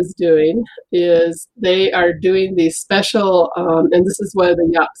YOP is doing is they are doing these special, and this is where the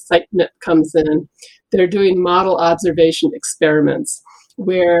YOP SiteMIP comes in, they're doing model observation experiments,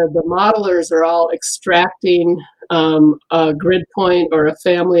 where the modelers are all extracting a grid point or a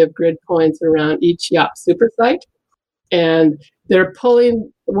family of grid points around each YOP supersite. And they're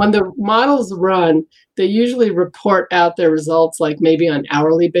pulling, when the models run, they usually report out their results like maybe on an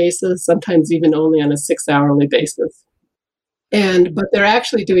hourly basis, sometimes even only on a 6-hourly basis. But they're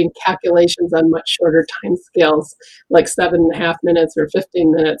actually doing calculations on much shorter time scales, like 7.5 minutes or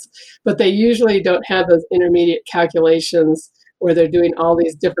 15 minutes. But they usually don't have those intermediate calculations where they're doing all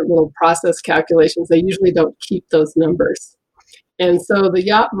these different little process calculations. They usually don't keep those numbers. And so the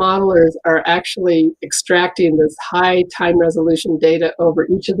YOP modelers are actually extracting this high time resolution data over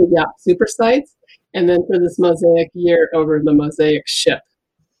each of the YOP supersites, and then for this Mosaic year over the Mosaic ship.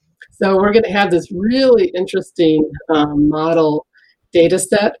 So we're going to have this really interesting model data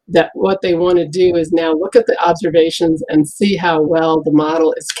set that what they want to do is now look at the observations and see how well the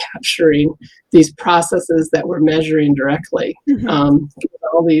model is capturing these processes that we're measuring directly.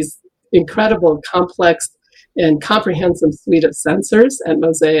 All these incredible, complex, and comprehensive suite of sensors at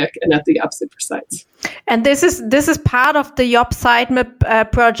Mosaic and at the YOP super sites. And this is part of the YOP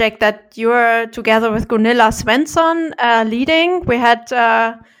SiteMIP project that you're together with Gunilla Svensson leading. We had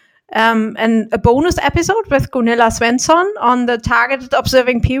a bonus episode with Gunilla Svensson on the targeted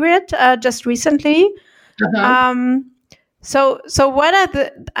observing period just recently. So what are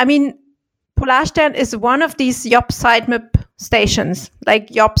Polarstern is one of these YOP SiteMIP stations, like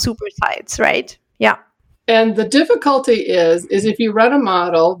YOP super sites, right? Yeah. And the difficulty is if you run a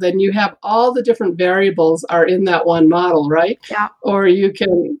model, then you have all the different variables are in that one model, right? Yeah. Or you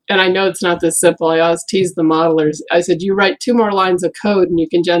can, and I know it's not this simple, I always tease the modelers. I said, you write 2 more lines of code and you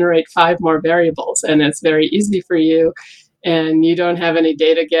can generate 5 more variables. And it's very easy for you. And you don't have any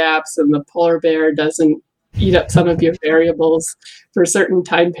data gaps, and the polar bear doesn't eat up some of your variables for certain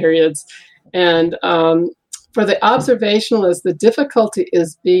time periods. And for the observationalists, the difficulty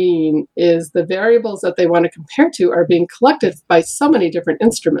is the variables that they want to compare to are being collected by so many different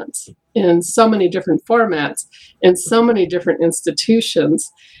instruments in so many different formats in so many different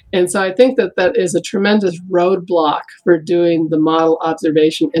institutions. And so I think that is a tremendous roadblock for doing the model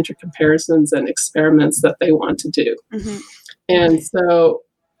observation intercomparisons and experiments that they want to do. And so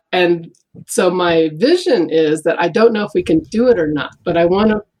my vision is that I don't know if we can do it or not, but I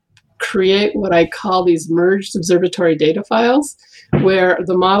want to create what I call these merged observatory data files, where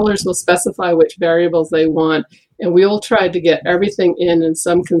the modelers will specify which variables they want, and we'll try to get everything in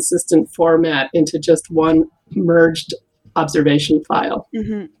some consistent format into just one merged observation file.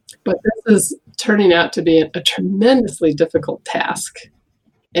 But this is turning out to be a tremendously difficult task.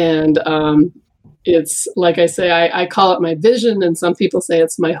 And it's, like I say, I call it my vision, and some people say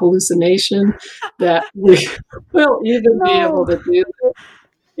it's my hallucination that we will even be able to do this.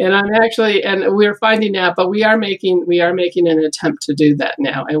 And and we're finding out, but we are making an attempt to do that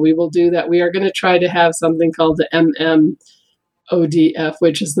now, and we will do that. We are going to try to have something called the MMODF,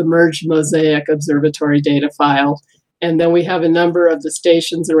 which is the Merged Mosaic Observatory Data File. And then we have a number of the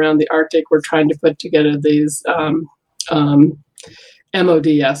stations around the Arctic. We're trying to put together these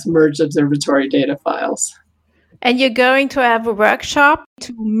MODS, Merged Observatory Data Files. And you're going to have a workshop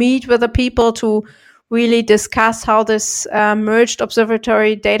to meet with the people to really discuss how this merged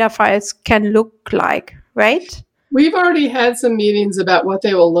observatory data files can look like, right? We've already had some meetings about what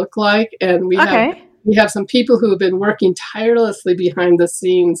they will look like, and we have some people who have been working tirelessly behind the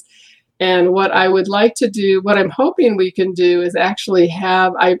scenes. And what I would like to do, what I'm hoping we can do, is actually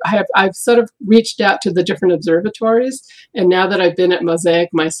I've sort of reached out to the different observatories, and now that I've been at Mosaic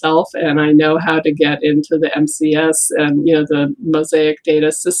myself, and I know how to get into the MCS and the Mosaic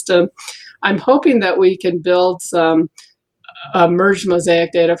data system, I'm hoping that we can build some merged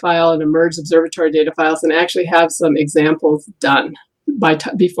Mosaic data file and a merged observatory data files, and actually have some examples done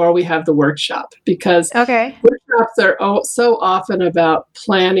before we have the workshop, because workshops are so often about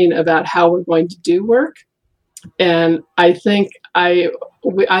planning about how we're going to do work, and I think I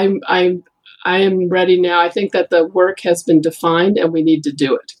am ready now. I think that the work has been defined and we need to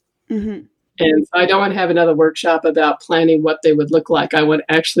do it. Mm-hmm. And so I don't want to have another workshop about planning what they would look like. I want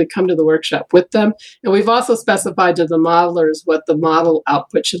to actually come to the workshop with them. And we've also specified to the modelers what the model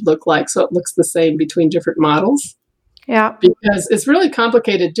output should look like, so it looks the same between different models. Yeah. Because it's really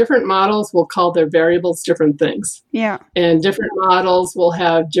complicated. Different models will call their variables different things. Yeah. And different models will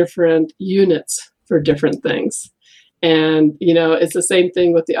have different units for different things. And, it's the same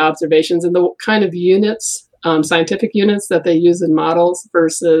thing with the observations and the kind of units, scientific units that they use in models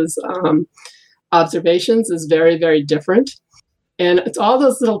versus observations is very, very different. And it's all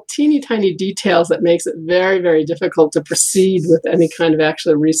those little teeny tiny details that makes it very, very difficult to proceed with any kind of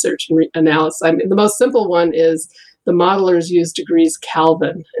actual research and analysis. I mean, the most simple one is the modelers use degrees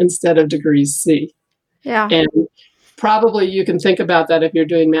Kelvin instead of degrees C. Yeah. And probably you can think about that if you're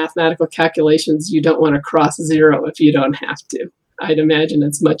doing mathematical calculations. You don't want to cross zero if you don't have to. I'd imagine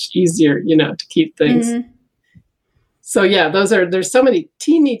it's much easier, to keep things. Mm-hmm. So yeah, there's so many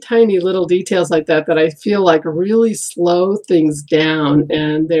teeny tiny little details like that I feel like really slow things down.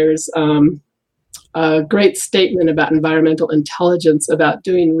 And there's a great statement about environmental intelligence, about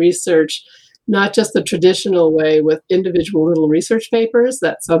doing research, not just the traditional way with individual little research papers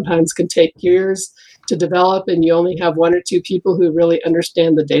that sometimes can take years to develop, and you only have one or two people who really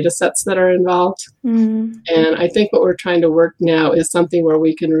understand the data sets that are involved. Mm-hmm. And I think what we're trying to work now is something where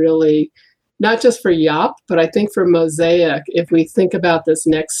we can really, not just for YOP, but I think for Mosaic, if we think about this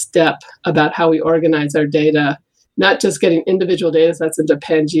next step about how we organize our data, not just getting individual data sets into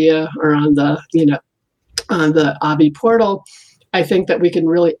Pangea or on the ABI portal, I think that we can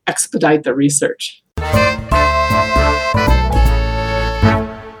really expedite the research.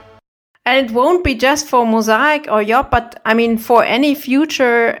 And it won't be just for Mosaic or YOP, but I mean, for any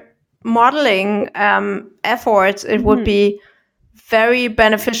future modeling efforts, it would be very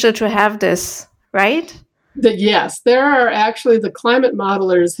beneficial to have this, right? Yes, there are actually, the climate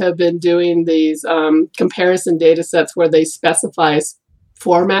modelers have been doing these comparison data sets where they specify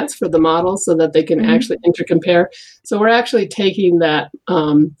formats for the model so that they can actually intercompare. So we're actually taking that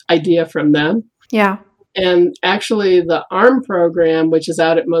idea from them. Yeah. And actually the ARM program, which is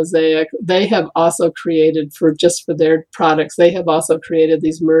out at Mosaic, they have also created for their products, they have also created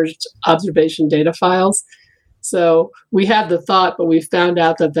these merged observation data files. So we have the thought, but we found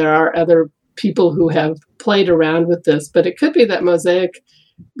out that there are other people who have played around with this. But it could be that Mosaic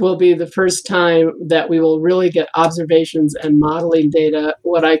will be the first time that we will really get observations and modeling data,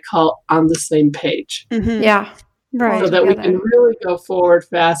 what I call on the same page. Mm-hmm. Yeah, right. So that we can really go forward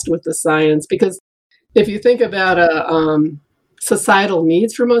fast with the science. Because if you think about societal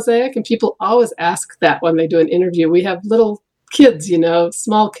needs for Mosaic, and people always ask that when they do an interview, we have little kids,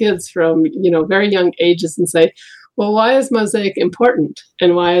 small kids from, very young ages, and say, well, why is Mosaic important?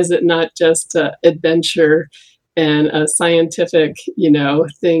 And why is it not just adventure and a scientific,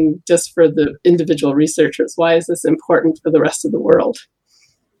 thing just for the individual researchers? Why is this important for the rest of the world?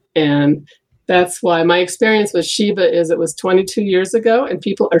 And that's why my experience with Shiba is it was 22 years ago, and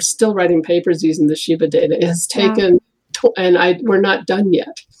people are still writing papers using the Shiba data. It has taken, we're not done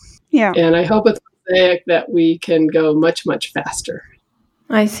yet. Yeah. And I hope with Mosaic that we can go much, much faster.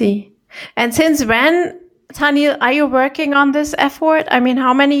 I see. And since when, Taniel, are you working on this effort? I mean,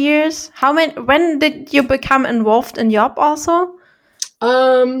 how many years? When did you become involved in YOP also?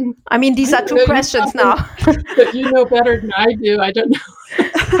 I mean, these are two questions now. But you know better than I do. I don't know.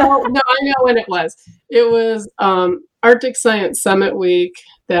 So, no, I know when it was. It was Arctic Science Summit Week.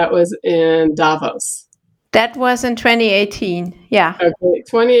 That was in Davos. That was in 2018. Yeah. Okay,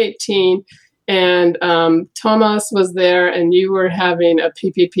 2018. And Thomas was there, and you were having a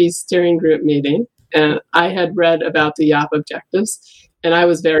PPP steering group meeting. And I had read about the YOP objectives, and I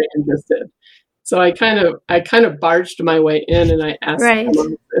was very interested. So I kind of barged my way in, and I asked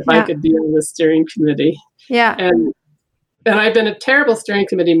him if I could be on the steering committee. Yeah. And And I've been a terrible steering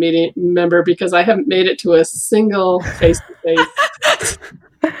committee member because I haven't made it to a single face-to-face.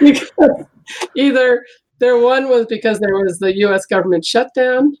 Because either one was because there was the U.S. government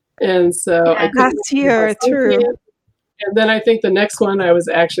shutdown, and so I couldn't. Last year, true. And then I think the next one I was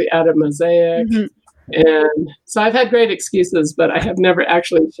actually out of Mosaic. Mm-hmm. And so I've had great excuses, but I have never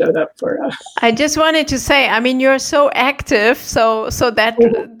actually showed up for a... I just wanted to say, I mean, you're so active, so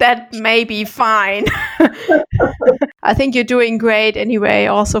that may be fine. I think you're doing great anyway,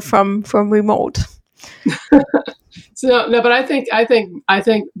 also from remote. But I think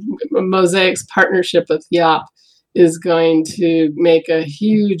Mosaic's partnership with YOP is going to make a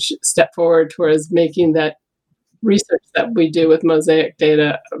huge step forward towards making that research that we do with Mosaic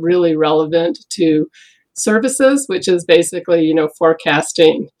data really relevant to services, which is basically,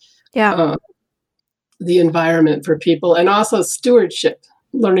 forecasting the environment for people, and also stewardship,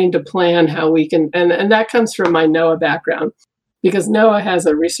 learning to plan how we can, and that comes from my NOAA background, because NOAA has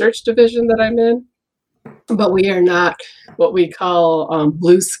a research division that I'm in, but we are not what we call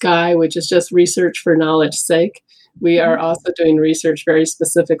blue sky, which is just research for knowledge's sake. We are also doing research very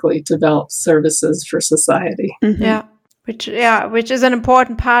specifically to develop services for society. Mm-hmm. Which is an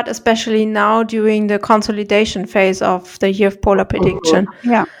important part, especially now during the consolidation phase of the year of polar prediction.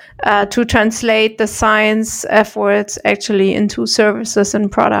 Mm-hmm. To translate the science efforts actually into services and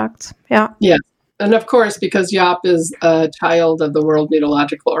products. Yeah. And of course, because YOP is a child of the World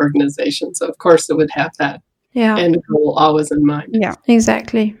Meteorological Organization, so of course it would have that end goal always in mind. Yeah,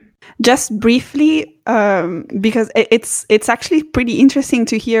 exactly. Just briefly, because it's actually pretty interesting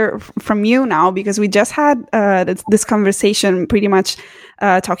to hear from you now, because we just had this conversation pretty much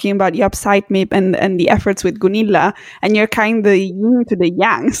talking about YOP SiteMap and the efforts with Gunilla, and you're kind of the yin to the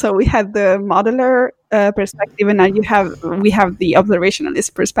yang. So we had the modeler perspective, and now we have the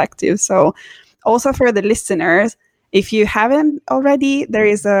observationalist perspective. So also for the listeners, if you haven't already, there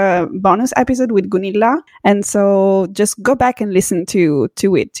is a bonus episode with Gunilla. And so just go back and listen to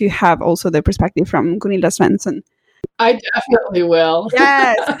it to have also the perspective from Gunilla Svensson. I definitely will.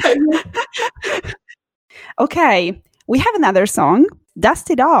 Yes. Okay. We have another song, Dust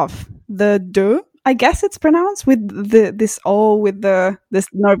It Off. The do, I guess it's pronounced with this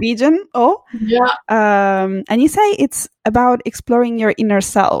Norwegian O. Yeah. And you say it's about exploring your inner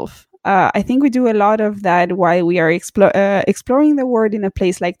self. I think we do a lot of that while we are exploring the world in a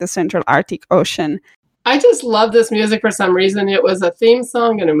place like the Central Arctic Ocean. I just love this music for some reason. It was a theme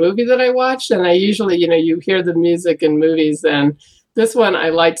song in a movie that I watched, and I usually, you hear the music in movies, and this one I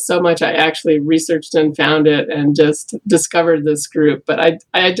liked so much I actually researched and found it and just discovered this group. But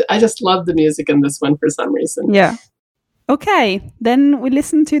I just love the music in this one for some reason. Yeah. Okay, then we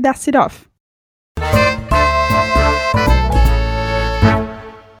listen to Dust It Off.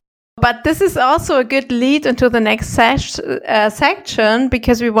 But this is also a good lead into the next section,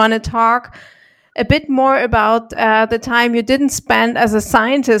 because we want to talk a bit more about the time you didn't spend as a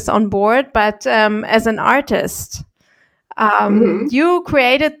scientist on board, but as an artist. You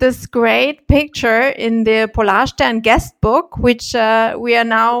created this great picture in the Polarstern guest book, which we are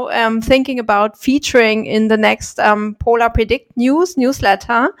now thinking about featuring in the next Polar Predict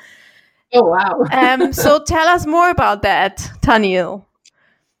newsletter. Oh, wow. So tell us more about that, Tanil.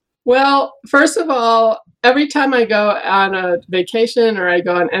 Well, first of all, every time I go on a vacation or I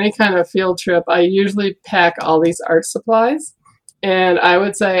go on any kind of field trip, I usually pack all these art supplies. And I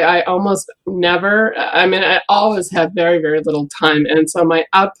would say I almost never, I always have very, very little time. And so my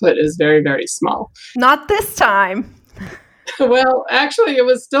output is very, very small. Not this time. Well, actually, it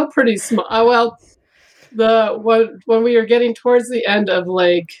was still pretty small. When we were getting towards the end of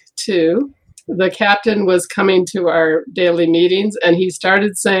leg 2, the captain was coming to our daily meetings, and he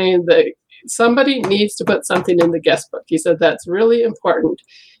started saying that somebody needs to put something in the guest book. He said that's really important.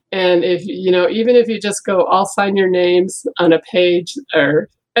 And if, even if you just go, I'll sign your names on a page or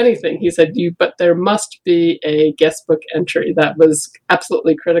anything, he said, but there must be a guest book entry. That was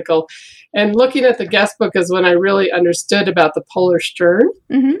absolutely critical. And looking at the guest book is when I really understood about the polar stern,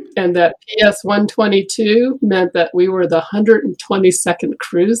 and that PS 122 meant that we were the 122nd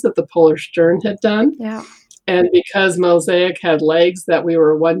cruise that the polar stern had done. Yeah. And because Mosaic had legs, that we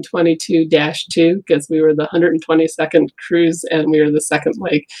were 122-2, because we were the 122nd cruise and we were the second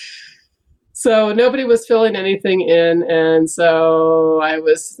leg. So nobody was filling anything in. And so I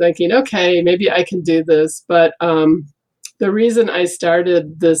was thinking, okay, maybe I can do this. But the reason I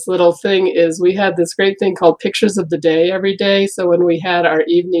started this little thing is we had this great thing called Pictures of the Day every day. So when we had our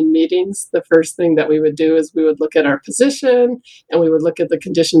evening meetings, the first thing that we would do is we would look at our position and we would look at the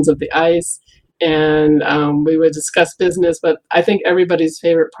conditions of the ice. And we would discuss business, but I think everybody's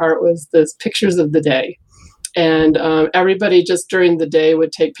favorite part was this Pictures of the Day. And everybody just during the day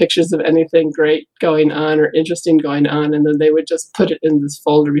would take pictures of anything great going on or interesting going on, and then they would just put it in this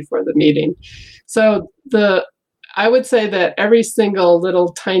folder before the meeting. So I would say that every single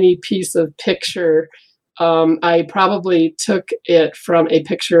little tiny piece of picture, I probably took it from a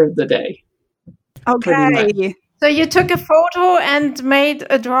picture of the day. Okay. So you took a photo and made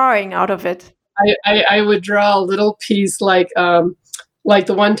a drawing out of it. I would draw a little piece like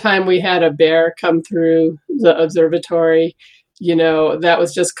the one time we had a bear come through the observatory, that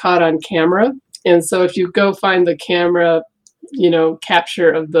was just caught on camera. And so if you go find the camera,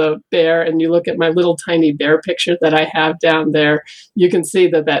 capture of the bear and you look at my little tiny bear picture that I have down there, you can see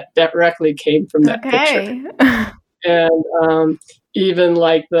that directly came from that picture. And even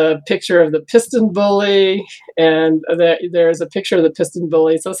like the picture of the piston bully, and there's a picture of the piston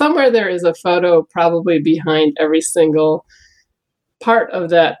bully. So somewhere there is a photo probably behind every single part of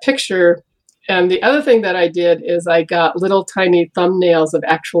that picture. And the other thing that I did is I got little tiny thumbnails of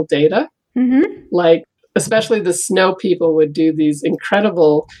actual data. Mm-hmm. Like, especially the snow people would do these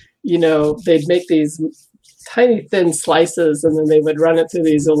incredible, they'd make these tiny thin slices and then they would run it through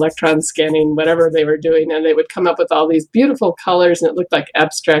these electron scanning, whatever they were doing. And they would come up with all these beautiful colors and it looked like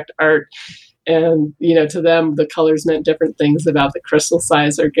abstract art. And, to them, the colors meant different things about the crystal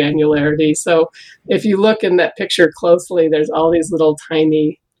size or granularity. So if you look in that picture closely, there's all these little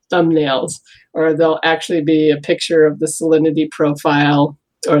tiny thumbnails, or there'll actually be a picture of the salinity profile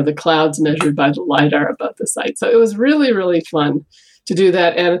or the clouds measured by the LiDAR above the site. So it was really, really fun to do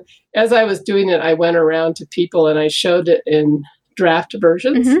that. And as I was doing it, I went around to people and I showed it in draft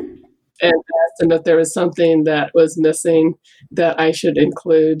versions and asked them if there was something that was missing that I should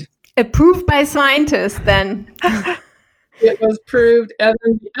include. Approved by scientists, then. It was proved. And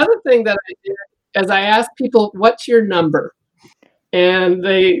then the other thing that I did is I asked people, what's your number? And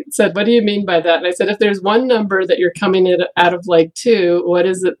they said, what do you mean by that? And I said, if there's one number that you're coming in out of Lake 2, what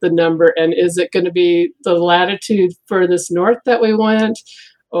is it, the number? And is it going to be the latitude furthest north that we went?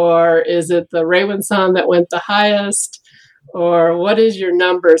 Or is it the Raewinson that went the highest? Or what is your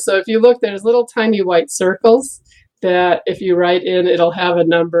number? So if you look, there's little tiny white circles that if you write in, it'll have a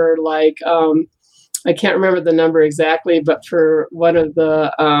number like, I can't remember the number exactly, but for one of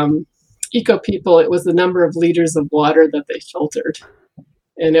the eco people, it was the number of liters of water that they filtered.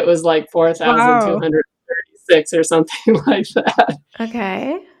 And it was like 4,236 or something like that.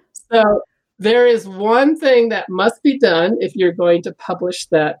 Okay. So there is one thing that must be done if you're going to publish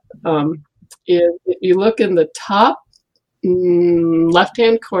that. Is if you look in the top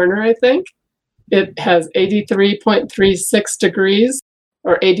left-hand corner, I think, it has 83.36 degrees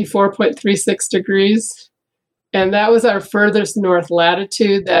or 84.36 degrees. And that was our furthest north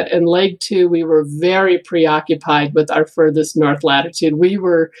latitude. That in Lake 2, we were very preoccupied with our furthest north latitude. We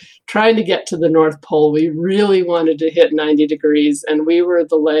were trying to get to the North Pole. We really wanted to hit 90 degrees, and we were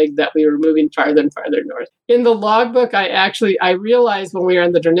the leg that we were moving farther and farther north. In the logbook, I realized when we were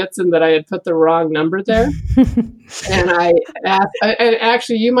on the Dranitsin that I had put the wrong number there. And I asked, and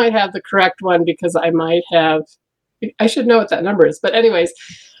actually you might have the correct one because I should know what that number is. But anyways,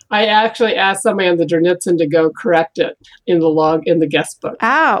 I actually asked somebody on the Dranitsin to go correct it in the log in the guest book.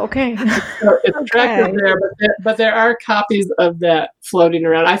 Ah, okay. So it's corrected there, but there are copies of that floating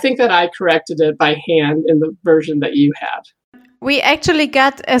around. I think that I corrected it by hand in the version that you have. We actually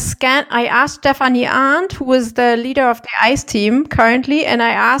got a scan. I asked Stephanie Arndt, who is the leader of the ICE team currently, and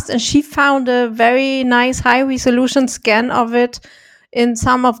she found a very nice high-resolution scan of it in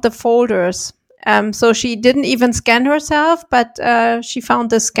some of the folders. So she didn't even scan herself, but she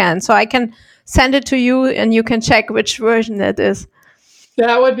found the scan. So I can send it to you and you can check which version it is.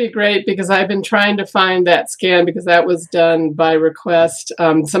 That would be great because I've been trying to find that scan because that was done by request.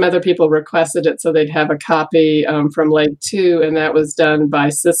 Some other people requested it so they'd have a copy from Lake 2, and that was done by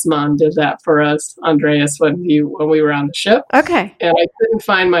Sysmon, did that for us, Andreas, when we were on the ship. Okay. And I couldn't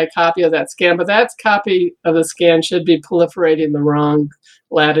find my copy of that scan, but that copy of the scan should be proliferating the wrong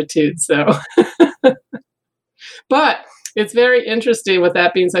latitude. So, but it's very interesting with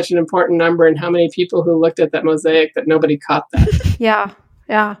that being such an important number and how many people who looked at that mosaic that nobody caught that. Yeah,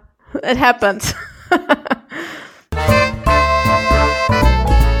 it happens.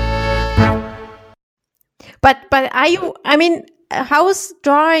 But are you? I mean, how is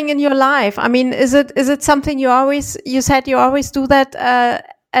drawing in your life? I mean, is it something you said you always do that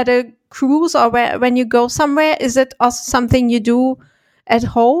at a cruise or when you go somewhere? Is it also something you do at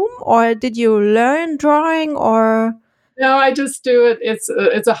home, or did you learn drawing, or? No, I just do it. It's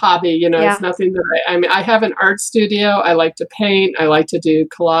a hobby, It's nothing that I have an art studio. I like to paint. I like to do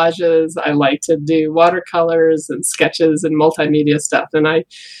collages. I like to do watercolors and sketches and multimedia stuff. And I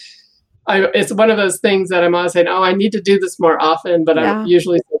it's one of those things that I'm always saying, oh, I need to do this more often, but I'm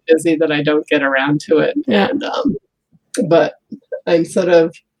usually so busy that I don't get around to it. Yeah. And but I'm sort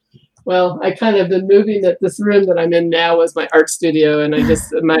of, well, I kind of been moving that this room that I'm in now was my art studio, and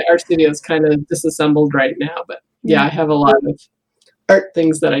my art studio is kind of disassembled right now. But I have a lot of art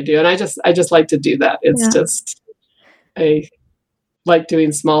things that I do, and I just like to do that. It's just I like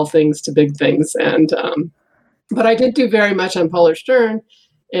doing small things to big things, and but I did do very much on Polar Stern,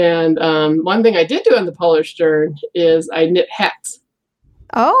 and one thing I did do on the Polar Stern is I knit hats.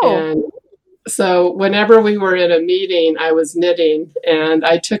 Oh. And so whenever we were in a meeting, I was knitting, and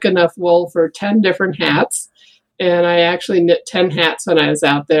I took enough wool for 10 different hats. And I actually knit 10 hats when I was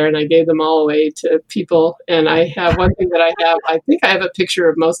out there, and I gave them all away to people. And I have one thing that I think I have a picture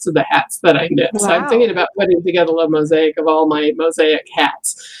of most of the hats that I knit. Wow. So I'm thinking about putting together a little mosaic of all my mosaic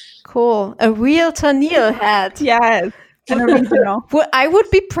hats. Cool. A real Tennille hat. Yes. An original. Well, I would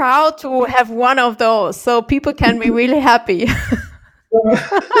be proud to have one of those, so people can be really happy.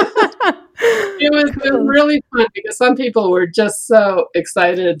 It was really fun because some people were just so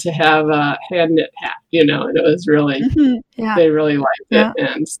excited to have a hand knit hat, and it was really, they really liked it.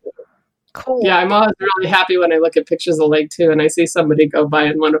 And so, cool. Yeah, I'm always really happy when I look at pictures of Lake too, and I see somebody go by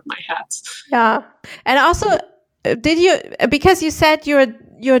in one of my hats. Yeah. And also, because you said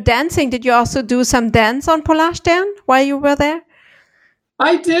you're dancing, did you also do some dance on Polar Stern while you were there?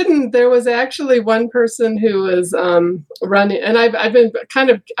 I didn't. There was actually one person who was running, and I've been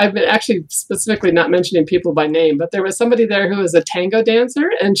actually specifically not mentioning people by name, but there was somebody there who was a tango dancer,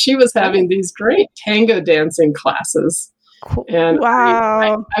 and she was having these great tango dancing classes. Cool. And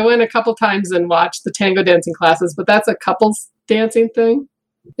wow. I went a couple times and watched the tango dancing classes, but that's a couples dancing thing.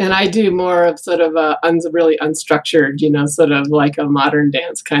 And I do more of sort of a really unstructured, sort of like a modern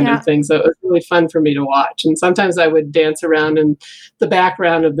dance kind of thing. So it was really fun for me to watch. And sometimes I would dance around in the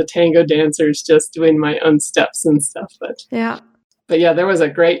background of the tango dancers, just doing my own steps and stuff. But there was a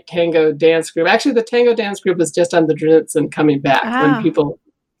great tango dance group. Actually, the tango dance group was just on the Dranitz coming back when people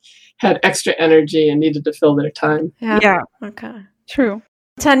had extra energy and needed to fill their time. Yeah. Okay. True.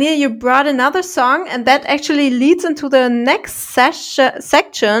 Tennille, you brought another song, and that actually leads into the next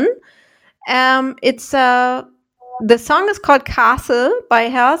section. The song is called Castle by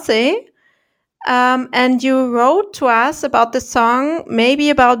Halsey. And you wrote to us about the song, maybe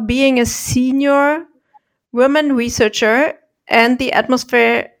about being a senior women researcher and the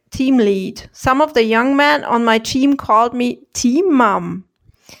atmosphere team lead. Some of the young men on my team called me Team Mom.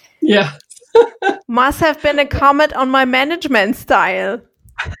 Yeah. Must have been a comment on my management style.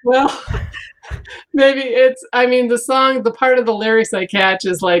 Well, maybe the song, the part of the lyrics I catch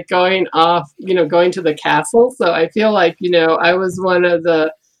is like going off, going to the castle. So I feel like, I was one of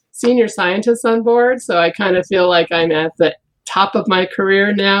the senior scientists on board. So I kind of feel like I'm at the top of my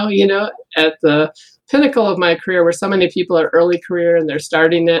career now, at the pinnacle of my career where so many people are early career and they're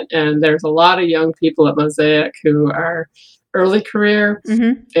starting it. And there's a lot of young people at Mosaic who are early career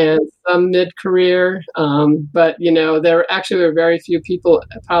and some mid-career. But, there actually were very few people,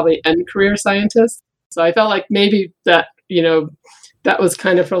 probably end-career scientists. So I felt like maybe that, that was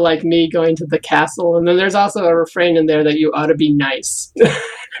kind of for like me going to the castle. And then there's also a refrain in there that you ought to be nice.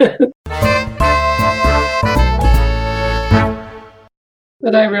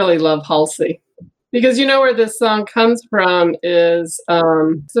 But I really love Halsey. Because where this song comes from is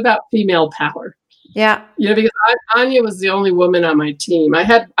it's about female power. Yeah. Because Anya was the only woman on my team. I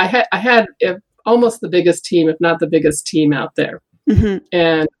had almost the biggest team, if not the biggest team out there.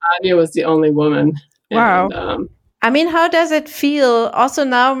 And Anya was the only woman. Wow. And, how does it feel? Also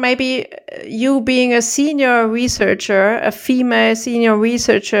now, maybe you being a senior researcher, a female senior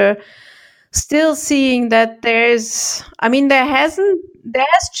researcher, still seeing that there has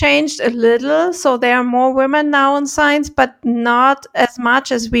changed a little. So there are more women now in science, but not as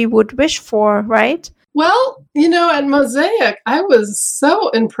much as we would wish for, right? Well, at Mosaic, I was so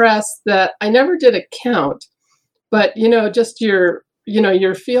impressed that I never did a count, but, just your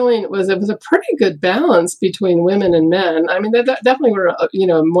feeling it was a pretty good balance between women and men. There definitely were,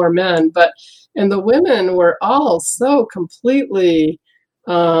 more men, and the women were all so completely,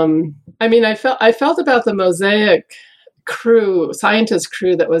 I felt about the Mosaic scientist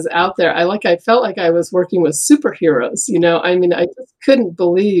crew that was out there. I felt like I was working with superheroes, I just couldn't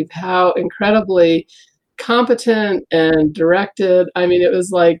believe how incredibly competent and directed.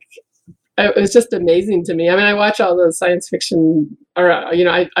 It was just amazing to me. I watch all the science fiction, or,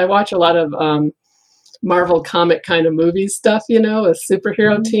 I watch a lot of Marvel comic kind of movie stuff, with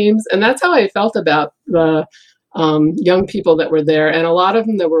superhero teams. And that's how I felt about the young people that were there. And a lot of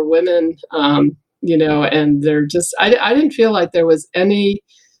them that were women, and they're just, I didn't feel like there was any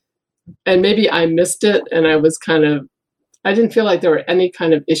and maybe I missed it, and I didn't feel like there were any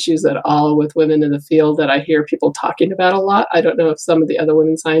kind of issues at all with women in the field that I hear people talking about a lot. I don't know if some of the other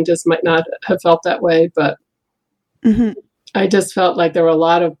women scientists might not have felt that way, but I just felt like there were a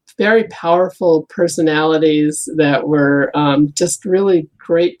lot of very powerful personalities that were just really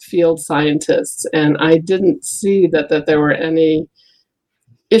great field scientists. And I didn't see that there were any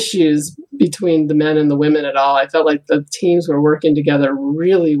issues between the men and the women at all. I felt like the teams were working together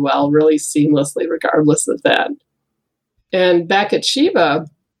really well, really seamlessly, regardless of that. And back at Sheba,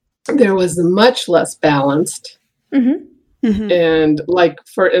 there was much less balanced. And like,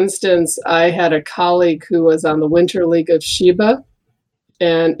 for instance, I had a colleague who was on the Winter League of Sheba,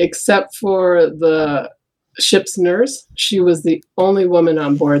 and except for the ship's nurse, she was the only woman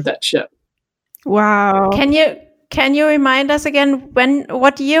on board that ship. Wow. Can you remind us again,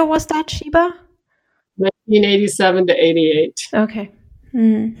 what year was that, Sheba? 1987 to 88. Okay.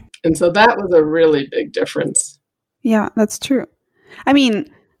 And so that was a really big difference. Yeah, that's true. I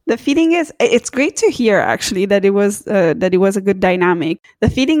mean, the feeling is, it's great to hear actually that it was a good dynamic. The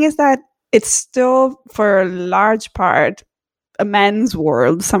feeling is that it's still, for a large part, a men's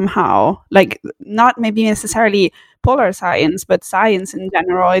world somehow. Like, not maybe necessarily polar science, but science in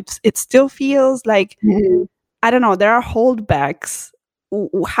general. It still feels like, I don't know, there are holdbacks.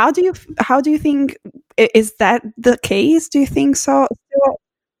 How do you think, is that the case? Do you think so?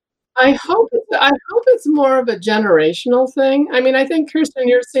 I hope it's more of a generational thing. I mean, I think, Kirsten,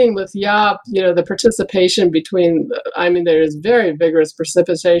 you're seeing with YOP, the participation there's very vigorous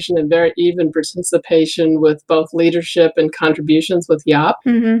participation and very even participation with both leadership and contributions with YOP.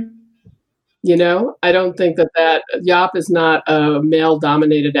 I don't think that YOP is not a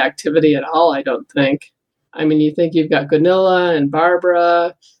male-dominated activity at all, I don't think. I mean, you think you've got Gunilla and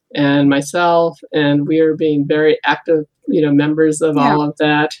Barbara and myself, and we are being very active, members of all of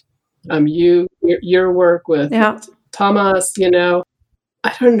that. Your work with Thomas, I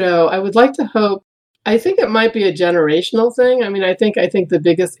don't know. I would like to hope. I think it might be a generational thing. I mean, I think the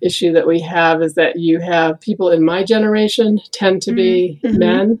biggest issue that we have is that you have people in my generation tend to be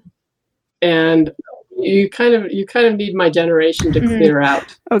men, and you kind of need my generation to clear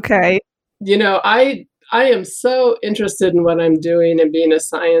out. Okay. I am so interested in what I'm doing and being a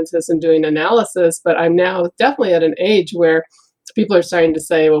scientist and doing analysis, but I'm now definitely at an age where people are starting to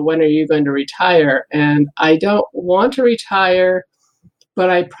say, well, when are you going to retire? And I don't want to retire, but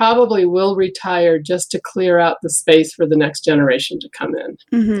I probably will retire just to clear out the space for the next generation to come in.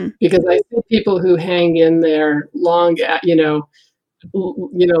 Because I see people who hang in there long after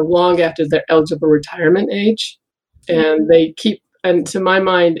their eligible retirement age, and they keep, and to my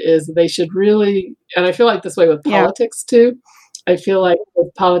mind is they should really, and I feel like this way with politics too. I feel like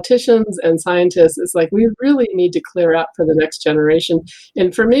with politicians and scientists, it's like we really need to clear out for the next generation.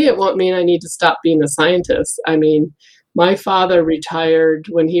 And for me, it won't mean I need to stop being a scientist. I mean, my father retired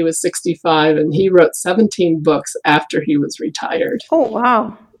when he was 65, and he wrote 17 books after he was retired. Oh,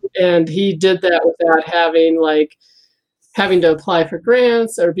 wow. And he did that without having to apply for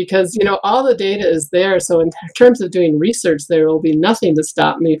grants, or because, all the data is there. So in terms of doing research, there will be nothing to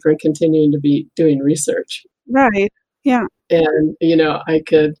stop me from continuing to be doing research. Right. Yeah. And, I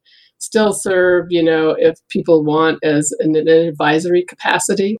could still serve, if people want, as an advisory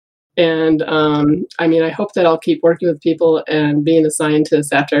capacity. And, I hope that I'll keep working with people and being a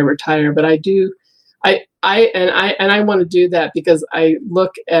scientist after I retire. But I want to do that because I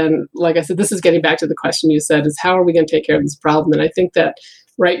look, and like I said, this is getting back to the question you said, is how are we going to take care of this problem? And I think that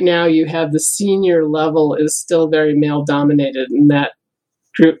right now you have the senior level is still very male dominated, and that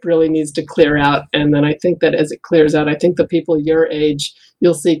group really needs to clear out. And then I think that as it clears out, I think the people your age,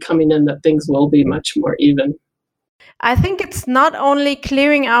 you'll see coming in that things will be much more even. I think it's not only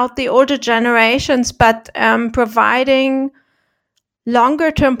clearing out the older generations, but providing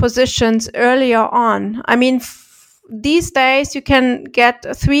longer term positions earlier on. I mean, these days you can get a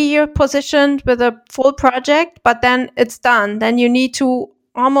 3-year position with a full project, but then it's done. Then you need to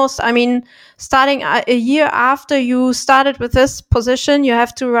starting a year after you started with this position, you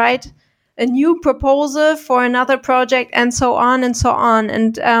have to write a new proposal for another project, and so on and so on.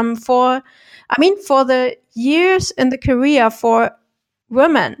 And for the years in the career for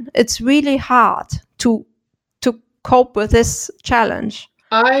women, it's really hard to cope with this challenge.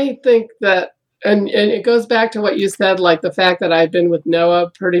 I think that, and it goes back to what you said, like the fact that I've been with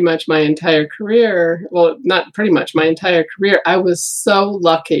NOAA pretty much my entire career. Well, not pretty much my entire career. I was so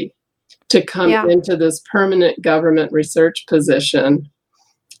lucky to come into this permanent government research position.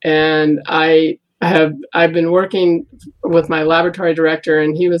 And I've been working with my laboratory director,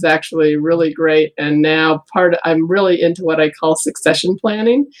 and he was actually really great. And now I'm really into what I call succession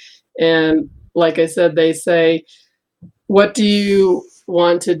planning. And like I said, they say, what do you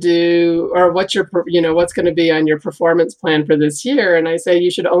want to do, or what's going to be on your performance plan for this year? And I say,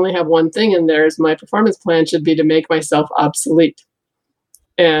 you should only have one thing in there, is my performance plan should be to make myself obsolete,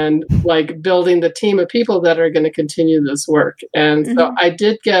 and like building the team of people that are going to continue this work. And so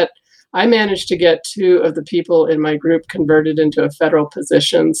I managed to get 2 of the people in my group converted into federal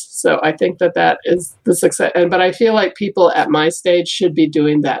positions. So I think that is the success. But I feel like people at my stage should be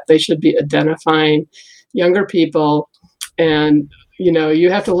doing that. They should be identifying younger people, and you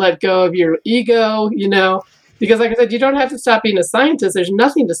have to let go of your ego, because like I said, you don't have to stop being a scientist. There's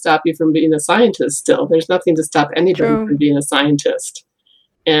nothing to stop you from being a scientist still. There's nothing to stop anybody from being a scientist.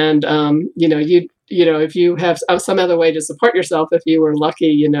 And, if you have some other way to support yourself, if you were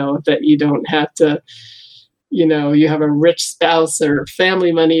lucky, that you don't have to, you have a rich spouse or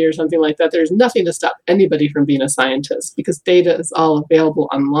family money or something like that, there's nothing to stop anybody from being a scientist, because data is all available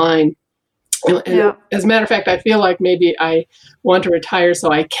online. And as a matter of fact, I feel like maybe I want to retire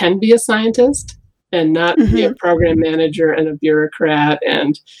so I can be a scientist and not be a program manager and a bureaucrat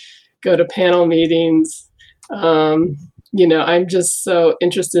and go to panel meetings. I'm just so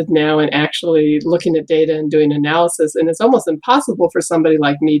interested now in actually looking at data and doing analysis, and it's almost impossible for somebody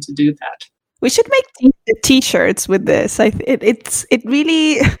like me to do that. We should make t-shirts with this. It's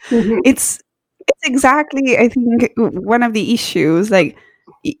really it's exactly, I think, one of the issues. Like,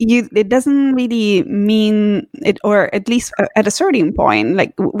 it doesn't really mean it, or at least at a certain point,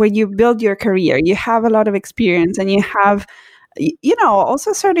 like where you build your career, you have a lot of experience, and you have,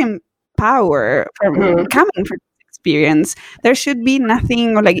 also certain power from coming from experience. There should be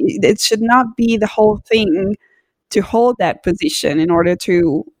nothing, or like it should not be the whole thing to hold that position in order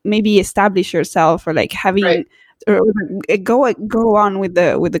to maybe establish yourself, or like having or go on with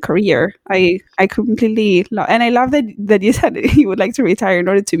the career. I completely love, and I love that you said you would like to retire in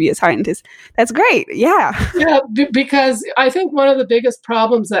order to be a scientist. That's great. Yeah, because I think one of the biggest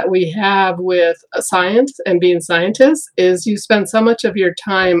problems that we have with science and being scientists is you spend so much of your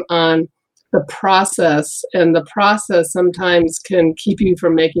time on the process, and the process sometimes can keep you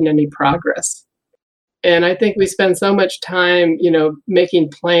from making any progress. And I think we spend so much time, making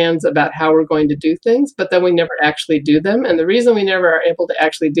plans about how we're going to do things, but then we never actually do them. And the reason we never are able to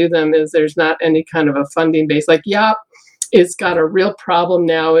actually do them is there's not any kind of a funding base. Like YOP it's got a real problem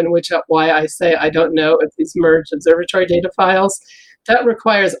now, in which why I say I don't know if these merged observatory data files. That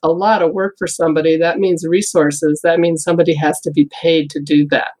requires a lot of work for somebody. That means resources. That means somebody has to be paid to do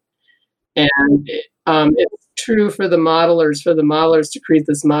that. And it's true for the modelers to create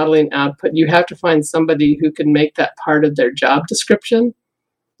this modeling output. You have to find somebody who can make that part of their job description,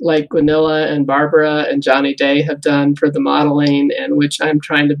 like Gunilla and Barbara and Johnny Day have done for the modeling, and which I'm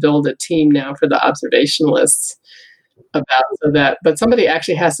trying to build a team now for the observationalists about. But somebody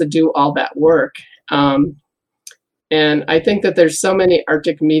actually has to do all that work. And I think that there's so many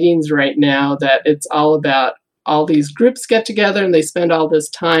Arctic meetings right now that it's all about all these groups get together and they spend all this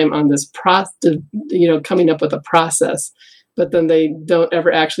time on this process, coming up with a process, but then they don't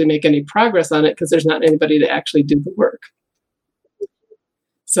ever actually make any progress on it because there's not anybody to actually do the work.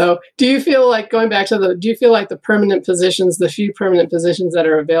 So do you feel like, going back to do you feel like the permanent positions, the few permanent positions that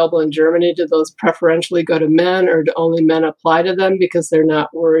are available in Germany, do those preferentially go to men, or do only men apply to them because they're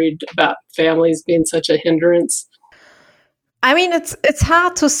not worried about families being such a hindrance? I mean, it's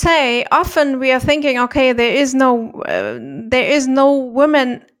hard to say. Often we are thinking, okay, there is no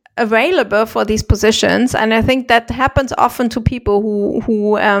women available for these positions, and I think that happens often to people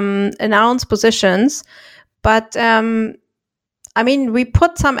who announce positions. But I mean, we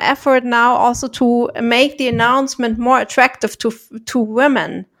put some effort now also to make the announcement more attractive to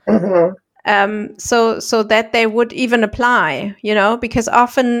women. Mm-hmm. So that they would even apply, because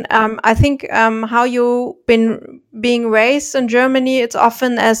often, I think, how you've been being raised in Germany, it's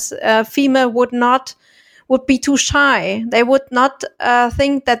often as a female would be too shy. They would not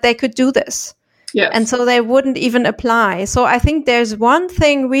think that they could do this. Yes. And so they wouldn't even apply. So I think there's one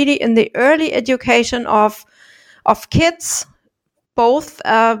thing really in the early education of kids, both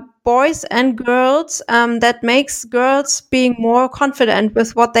boys and girls, that makes girls being more confident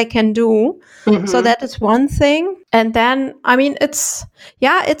with what they can do. Mm-hmm. So that is one thing. And then, I mean, it's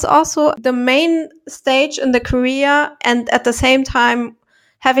also the main stage in the career, and at the same time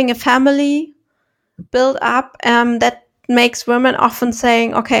having a family build up, that makes women often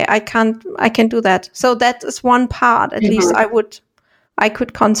saying, okay, I can do that. So that is one part, at least I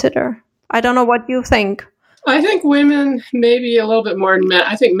could consider. I don't know what you think. I think women maybe a little bit more than men.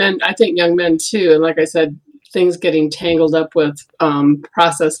 I think young men too. And like I said, things getting tangled up with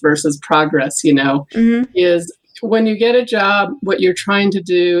process versus progress, mm-hmm. is when you get a job, what you're trying to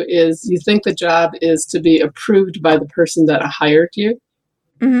do is you think the job is to be approved by the person that hired you.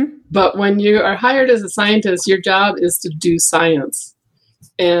 Mm-hmm. But when you are hired as a scientist, your job is to do science.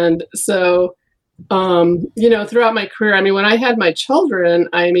 And so, throughout my career, I mean, when I had my children,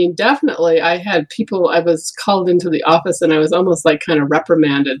 I mean, definitely I had people, I was called into the office and I was almost like kind of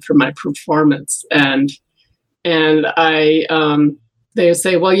reprimanded for my performance. And they would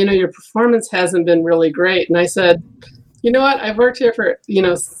say, well, your performance hasn't been really great. And I said, you know what? I've worked here for,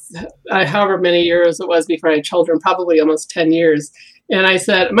 however many years it was before I had children, probably almost 10 years. And I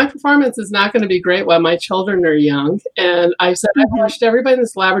said, my performance is not going to be great while my children are young. And I said, I've watched everybody in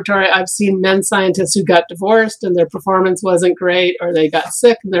this laboratory. I've seen men scientists who got divorced and their performance wasn't great, or they got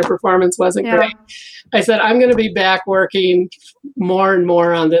sick and their performance wasn't great. I said, I'm going to be back working more and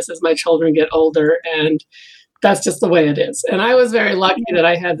more on this as my children get older. And that's just the way it is. And I was very lucky that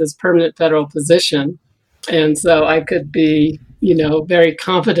I had this permanent federal position. And so I could be, very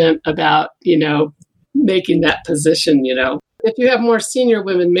confident about, making that position, If you have more senior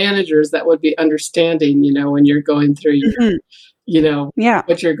women managers, that would be understanding, when you're going through your,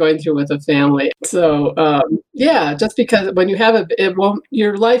 what you're going through with a family. So, just because when you have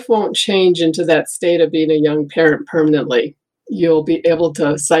your life won't change into that state of being a young parent permanently. You'll be able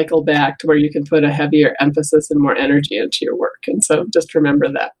to cycle back to where you can put a heavier emphasis and more energy into your work. And so just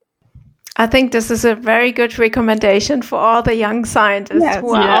remember that. I think this is a very good recommendation for all the young scientists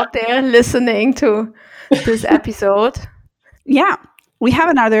who are out there listening to this episode. Yeah, we have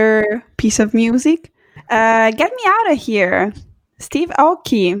another piece of music. Get Me Out of Here, Steve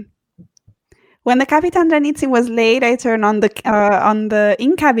Aoki. When the Capitan Dranitsi was late, I turned on the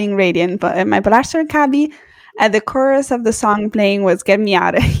in-cabin radio in my Polarstern cabby, and the chorus of the song playing was Get Me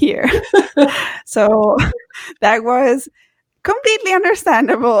Out of Here. So that was completely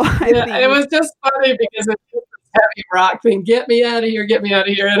understandable. It was just funny because it was this heavy rock thing. Get me out of here, get me out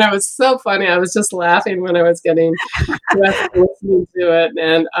of here. And it was so funny. I was just laughing when I was getting listening to it.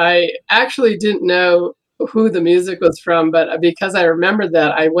 And I actually didn't know who the music was from, but because I remembered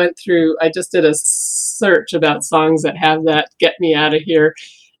that, I just did a search about songs that have that Get Me Out of Here.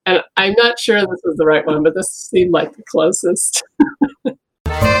 And I'm not sure this was the right one, but this seemed like the closest.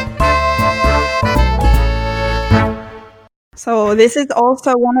 So this is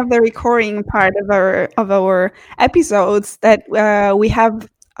also one of the recurring part of our episodes that we have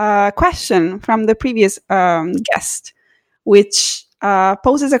a question from the previous guest, which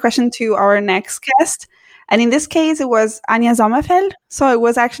poses a question to our next guest. And in this case, it was Anja Sommerfeld. So it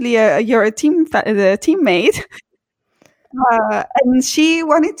was actually your teammate. And she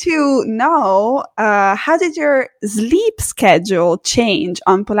wanted to know, how did your sleep schedule change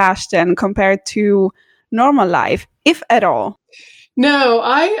on Polarstern compared to normal life, if at all? No,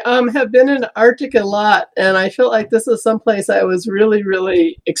 I have been in Arctic a lot, and I feel like this is someplace I was really,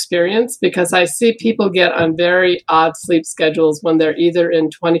 really experienced because I see people get on very odd sleep schedules when they're either in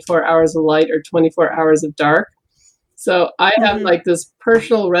 24 hours of light or 24 hours of dark. So I have like this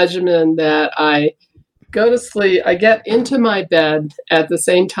personal regimen that I go to sleep. I get into my bed at the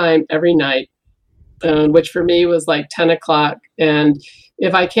same time every night, which for me was like 10 o'clock. And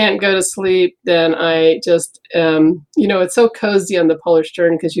if I can't go to sleep, then I just, it's so cozy on the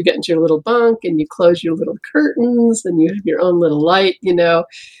Polarstern because you get into your little bunk and you close your little curtains and you have your own little light,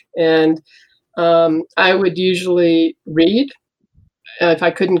 and I would usually read. If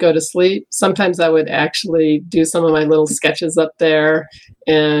I couldn't go to sleep, sometimes I would actually do some of my little sketches up there.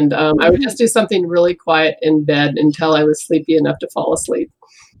 And I would just do something really quiet in bed until I was sleepy enough to fall asleep.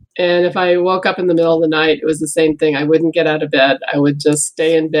 And if I woke up in the middle of the night, it was the same thing. I wouldn't get out of bed. I would just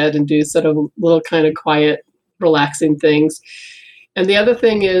stay in bed and do sort of little kind of quiet, relaxing things. And the other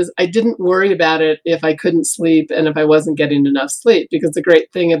thing is I didn't worry about it if I couldn't sleep and if I wasn't getting enough sleep, because the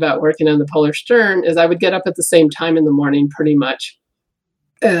great thing about working on the Polarstern is I would get up at the same time in the morning pretty much.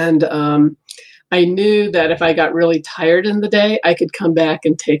 And I knew that if I got really tired in the day, I could come back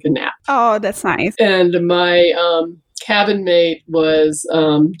and take a nap. Oh, that's nice. And my cabin mate was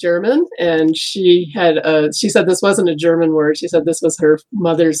German, and she said this wasn't a German word. She said this was her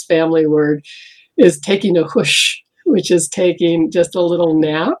mother's family word, is taking a hush, which is taking just a little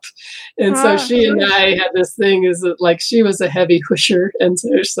nap. And so she and I had this thing is that like she was a heavy husher. And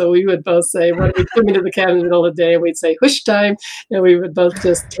so we would both say, when we come into the cabin in the middle of the day, we'd say hush time, and we would both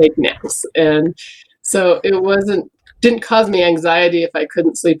just take naps. And so it didn't cause me anxiety if I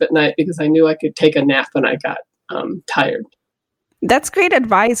couldn't sleep at night because I knew I could take a nap when I got tired. That's great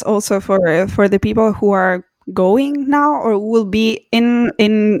advice also for the people who are going now or will be in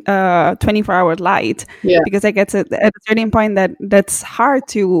 24-hour light, because I guess at a certain point that's hard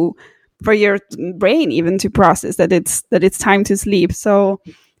to for your brain even to process that it's time to sleep. So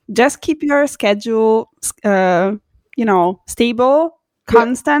just keep your schedule, stable,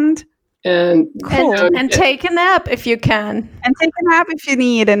 constant. And cool. And take a nap if you can. And take a nap if you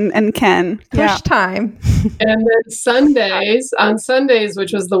need and can. Push time. And then on Sundays,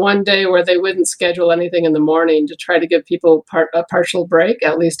 which was the one day where they wouldn't schedule anything in the morning to try to give people a partial break,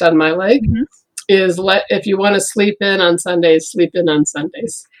 at least on my leg, is if you want to sleep in on Sundays, sleep in on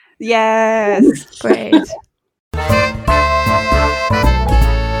Sundays. Yes. Great.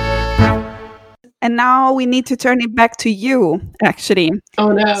 And now we need to turn it back to you, actually.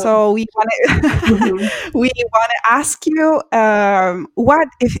 Oh no! So we want to ask you, what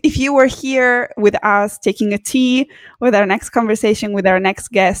if you were here with us, taking a tea with our next conversation with our next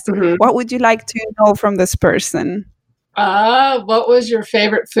guest? What would you like to know from this person? What was your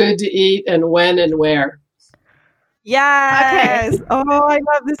favorite food to eat, and when and where? Yes. Okay. Oh, I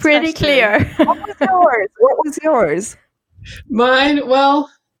love this. Pretty question. Clear. What was yours? Mine.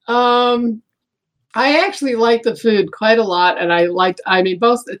 Well, I actually liked the food quite a lot, and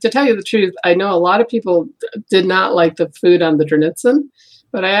both, to tell you the truth, I know a lot of people did not like the food on the Dranitsen,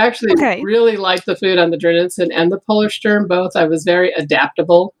 but I actually really liked the food on the Dranitsen and the Polarstern both. I was very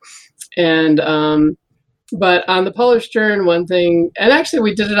adaptable. And, but on the Polarstern, one thing, and actually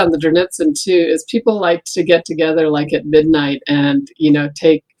we did it on the Dranitsen too, is people liked to get together like at midnight and,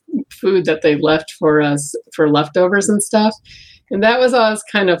 take food that they left for us for leftovers and stuff. And that was always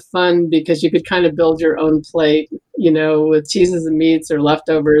kind of fun because you could kind of build your own plate, with cheeses and meats or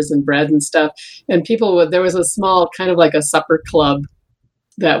leftovers and bread and stuff. And there was a small kind of like a supper club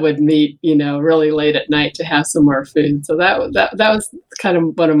that would meet, really late at night to have some more food. So that was kind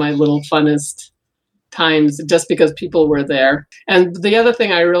of one of my little funnest times just because people were there. And the other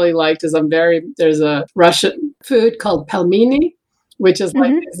thing I really liked is there's a Russian food called pelmeni, which is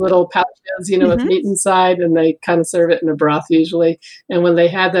like these little pouches, with meat inside, and they kind of serve it in a broth usually. And when they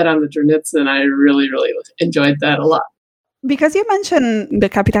had that on the Dranitsen, I really, really enjoyed that a lot. Because you mentioned the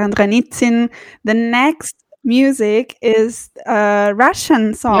Kapitan Dranitsen, the next music is a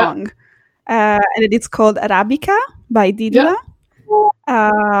Russian song, and it's called Arabica by Didula.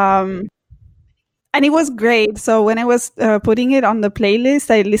 And it was great. So when I was putting it on the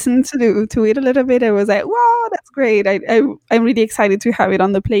playlist, I listened to it a little bit. I was like, "Wow, that's great!" I'm really excited to have it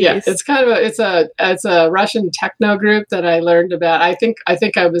on the playlist. Yeah, it's kind of it's a Russian techno group that I learned about. I think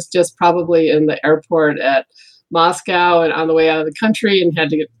I was just probably in the airport at Moscow and on the way out of the country and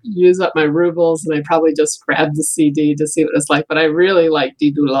had to use up my rubles, and I probably just grabbed the CD to see what it's like. But I really like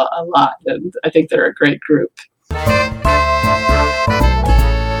Didula a lot, and I think they're a great group.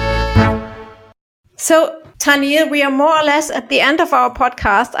 So, Tanya, we are more or less at the end of our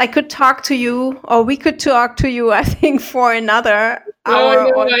podcast. I could talk to you, or we could talk to you, I think, for another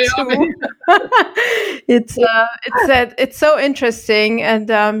hour or two. It's so interesting,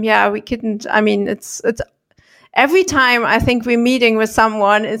 and we couldn't. I mean, it's every time I think we're meeting with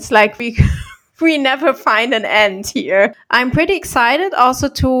someone, it's like we never find an end here. I'm pretty excited also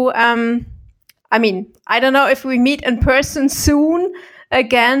to. I don't know if we meet in person soon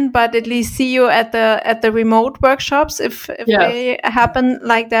again, but at least see you at the remote workshops if they happen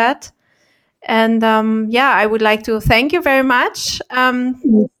like that. And I would like to thank you very much.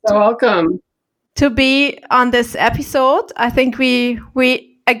 You're so welcome to be on this episode. I think we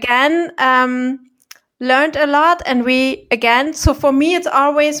again learned a lot, and so for me it's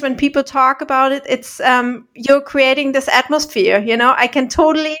always when people talk about it, it's you're creating this atmosphere. I can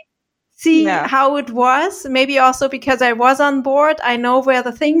totally see how it was, maybe also because I was on board. I know where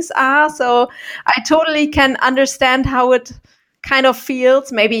the things are, so I totally can understand how it kind of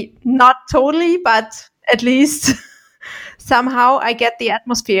feels. Maybe not totally, but at least somehow I get the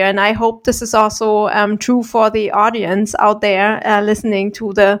atmosphere. And I hope this is also true for the audience out there listening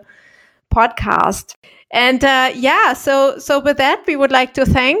to the podcast. And so with that, we would like to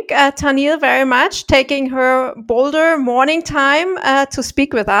thank Tanil very much, taking her Boulder morning time to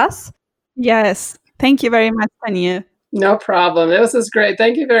speak with us. Yes. Thank you very much, Tanya. No problem. This is great.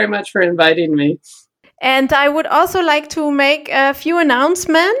 Thank you very much for inviting me. And I would also like to make a few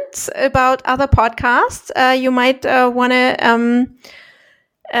announcements about other podcasts you might want to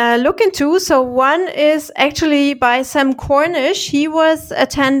look into. So one is actually by Sam Cornish. He was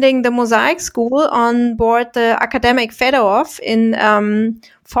attending the Mosaic School on board the Academic Fedorov in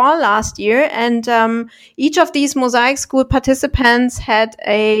fall last year. And each of these Mosaic School participants had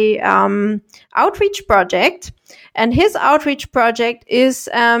a outreach project. And his outreach project is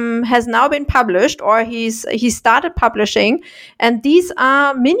has now been published, or he started publishing. And these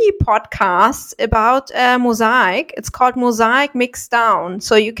are mini podcasts about Mosaic. It's called Mosaic Mixed Down.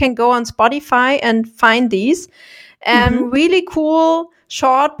 So you can go on Spotify and find these. Really cool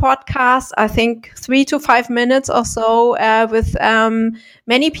short podcasts, I think 3 to 5 minutes or so, with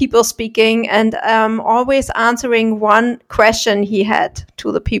many people speaking and always answering one question he had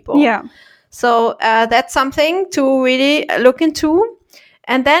to the people. Yeah. So that's something to really look into.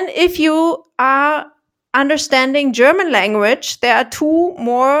 And then if you are understanding German language, there are 2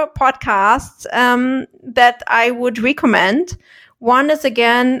 more podcasts that I would recommend. One is,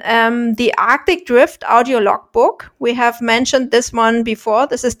 again, the Arctic Drift audio logbook. We have mentioned this one before.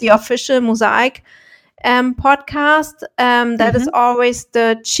 This is the official Mosaic podcast. That is always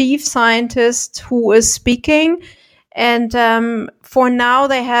the chief scientist who is speaking. And for now,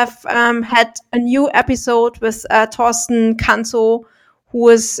 they have had a new episode with Thorsten Kanzo, who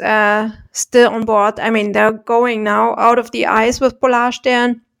is still on board. I mean, they're going now out of the ice with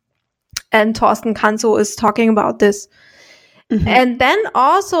Polarstern. And Thorsten Kanzo is talking about this. And then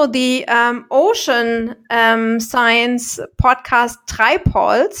also the ocean science podcast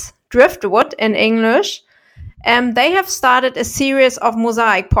Treibholz, Driftwood in English. They have started a series of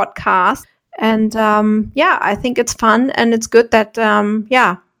Mosaic podcasts. And I think it's fun, and it's good that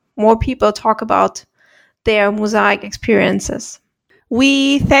more people talk about their Mosaic experiences.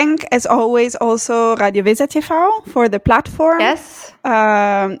 We thank, as always, also Radio Weser TV for the platform. Yes.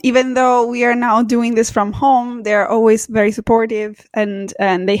 Even though we are now doing this from home, they're always very supportive, and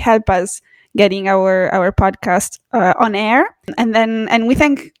they help us getting our podcast on air. And we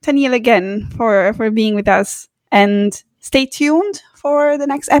thank Taniel again for being with us. And stay tuned for the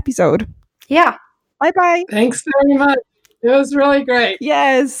next episode. Yeah. Bye-bye. Thanks very much. It was really great.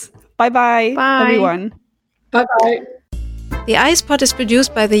 Yes. Bye-bye, everyone. Bye-bye. The iSpot is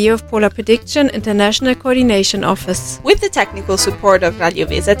produced by the Year of Polar Prediction International Coordination Office, with the technical support of Radio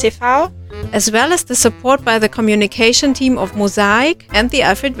Weser TV, as well as the support by the communication team of Mosaic and the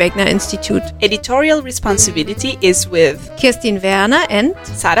Alfred Wegener Institute. Editorial responsibility is with Kirstin Werner and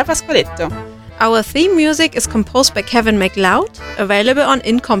Sara Pascoletto. Our theme music is composed by Kevin MacLeod, available on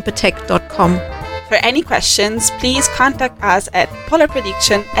incompetech.com. For any questions, please contact us at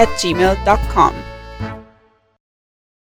polarprediction@gmail.com.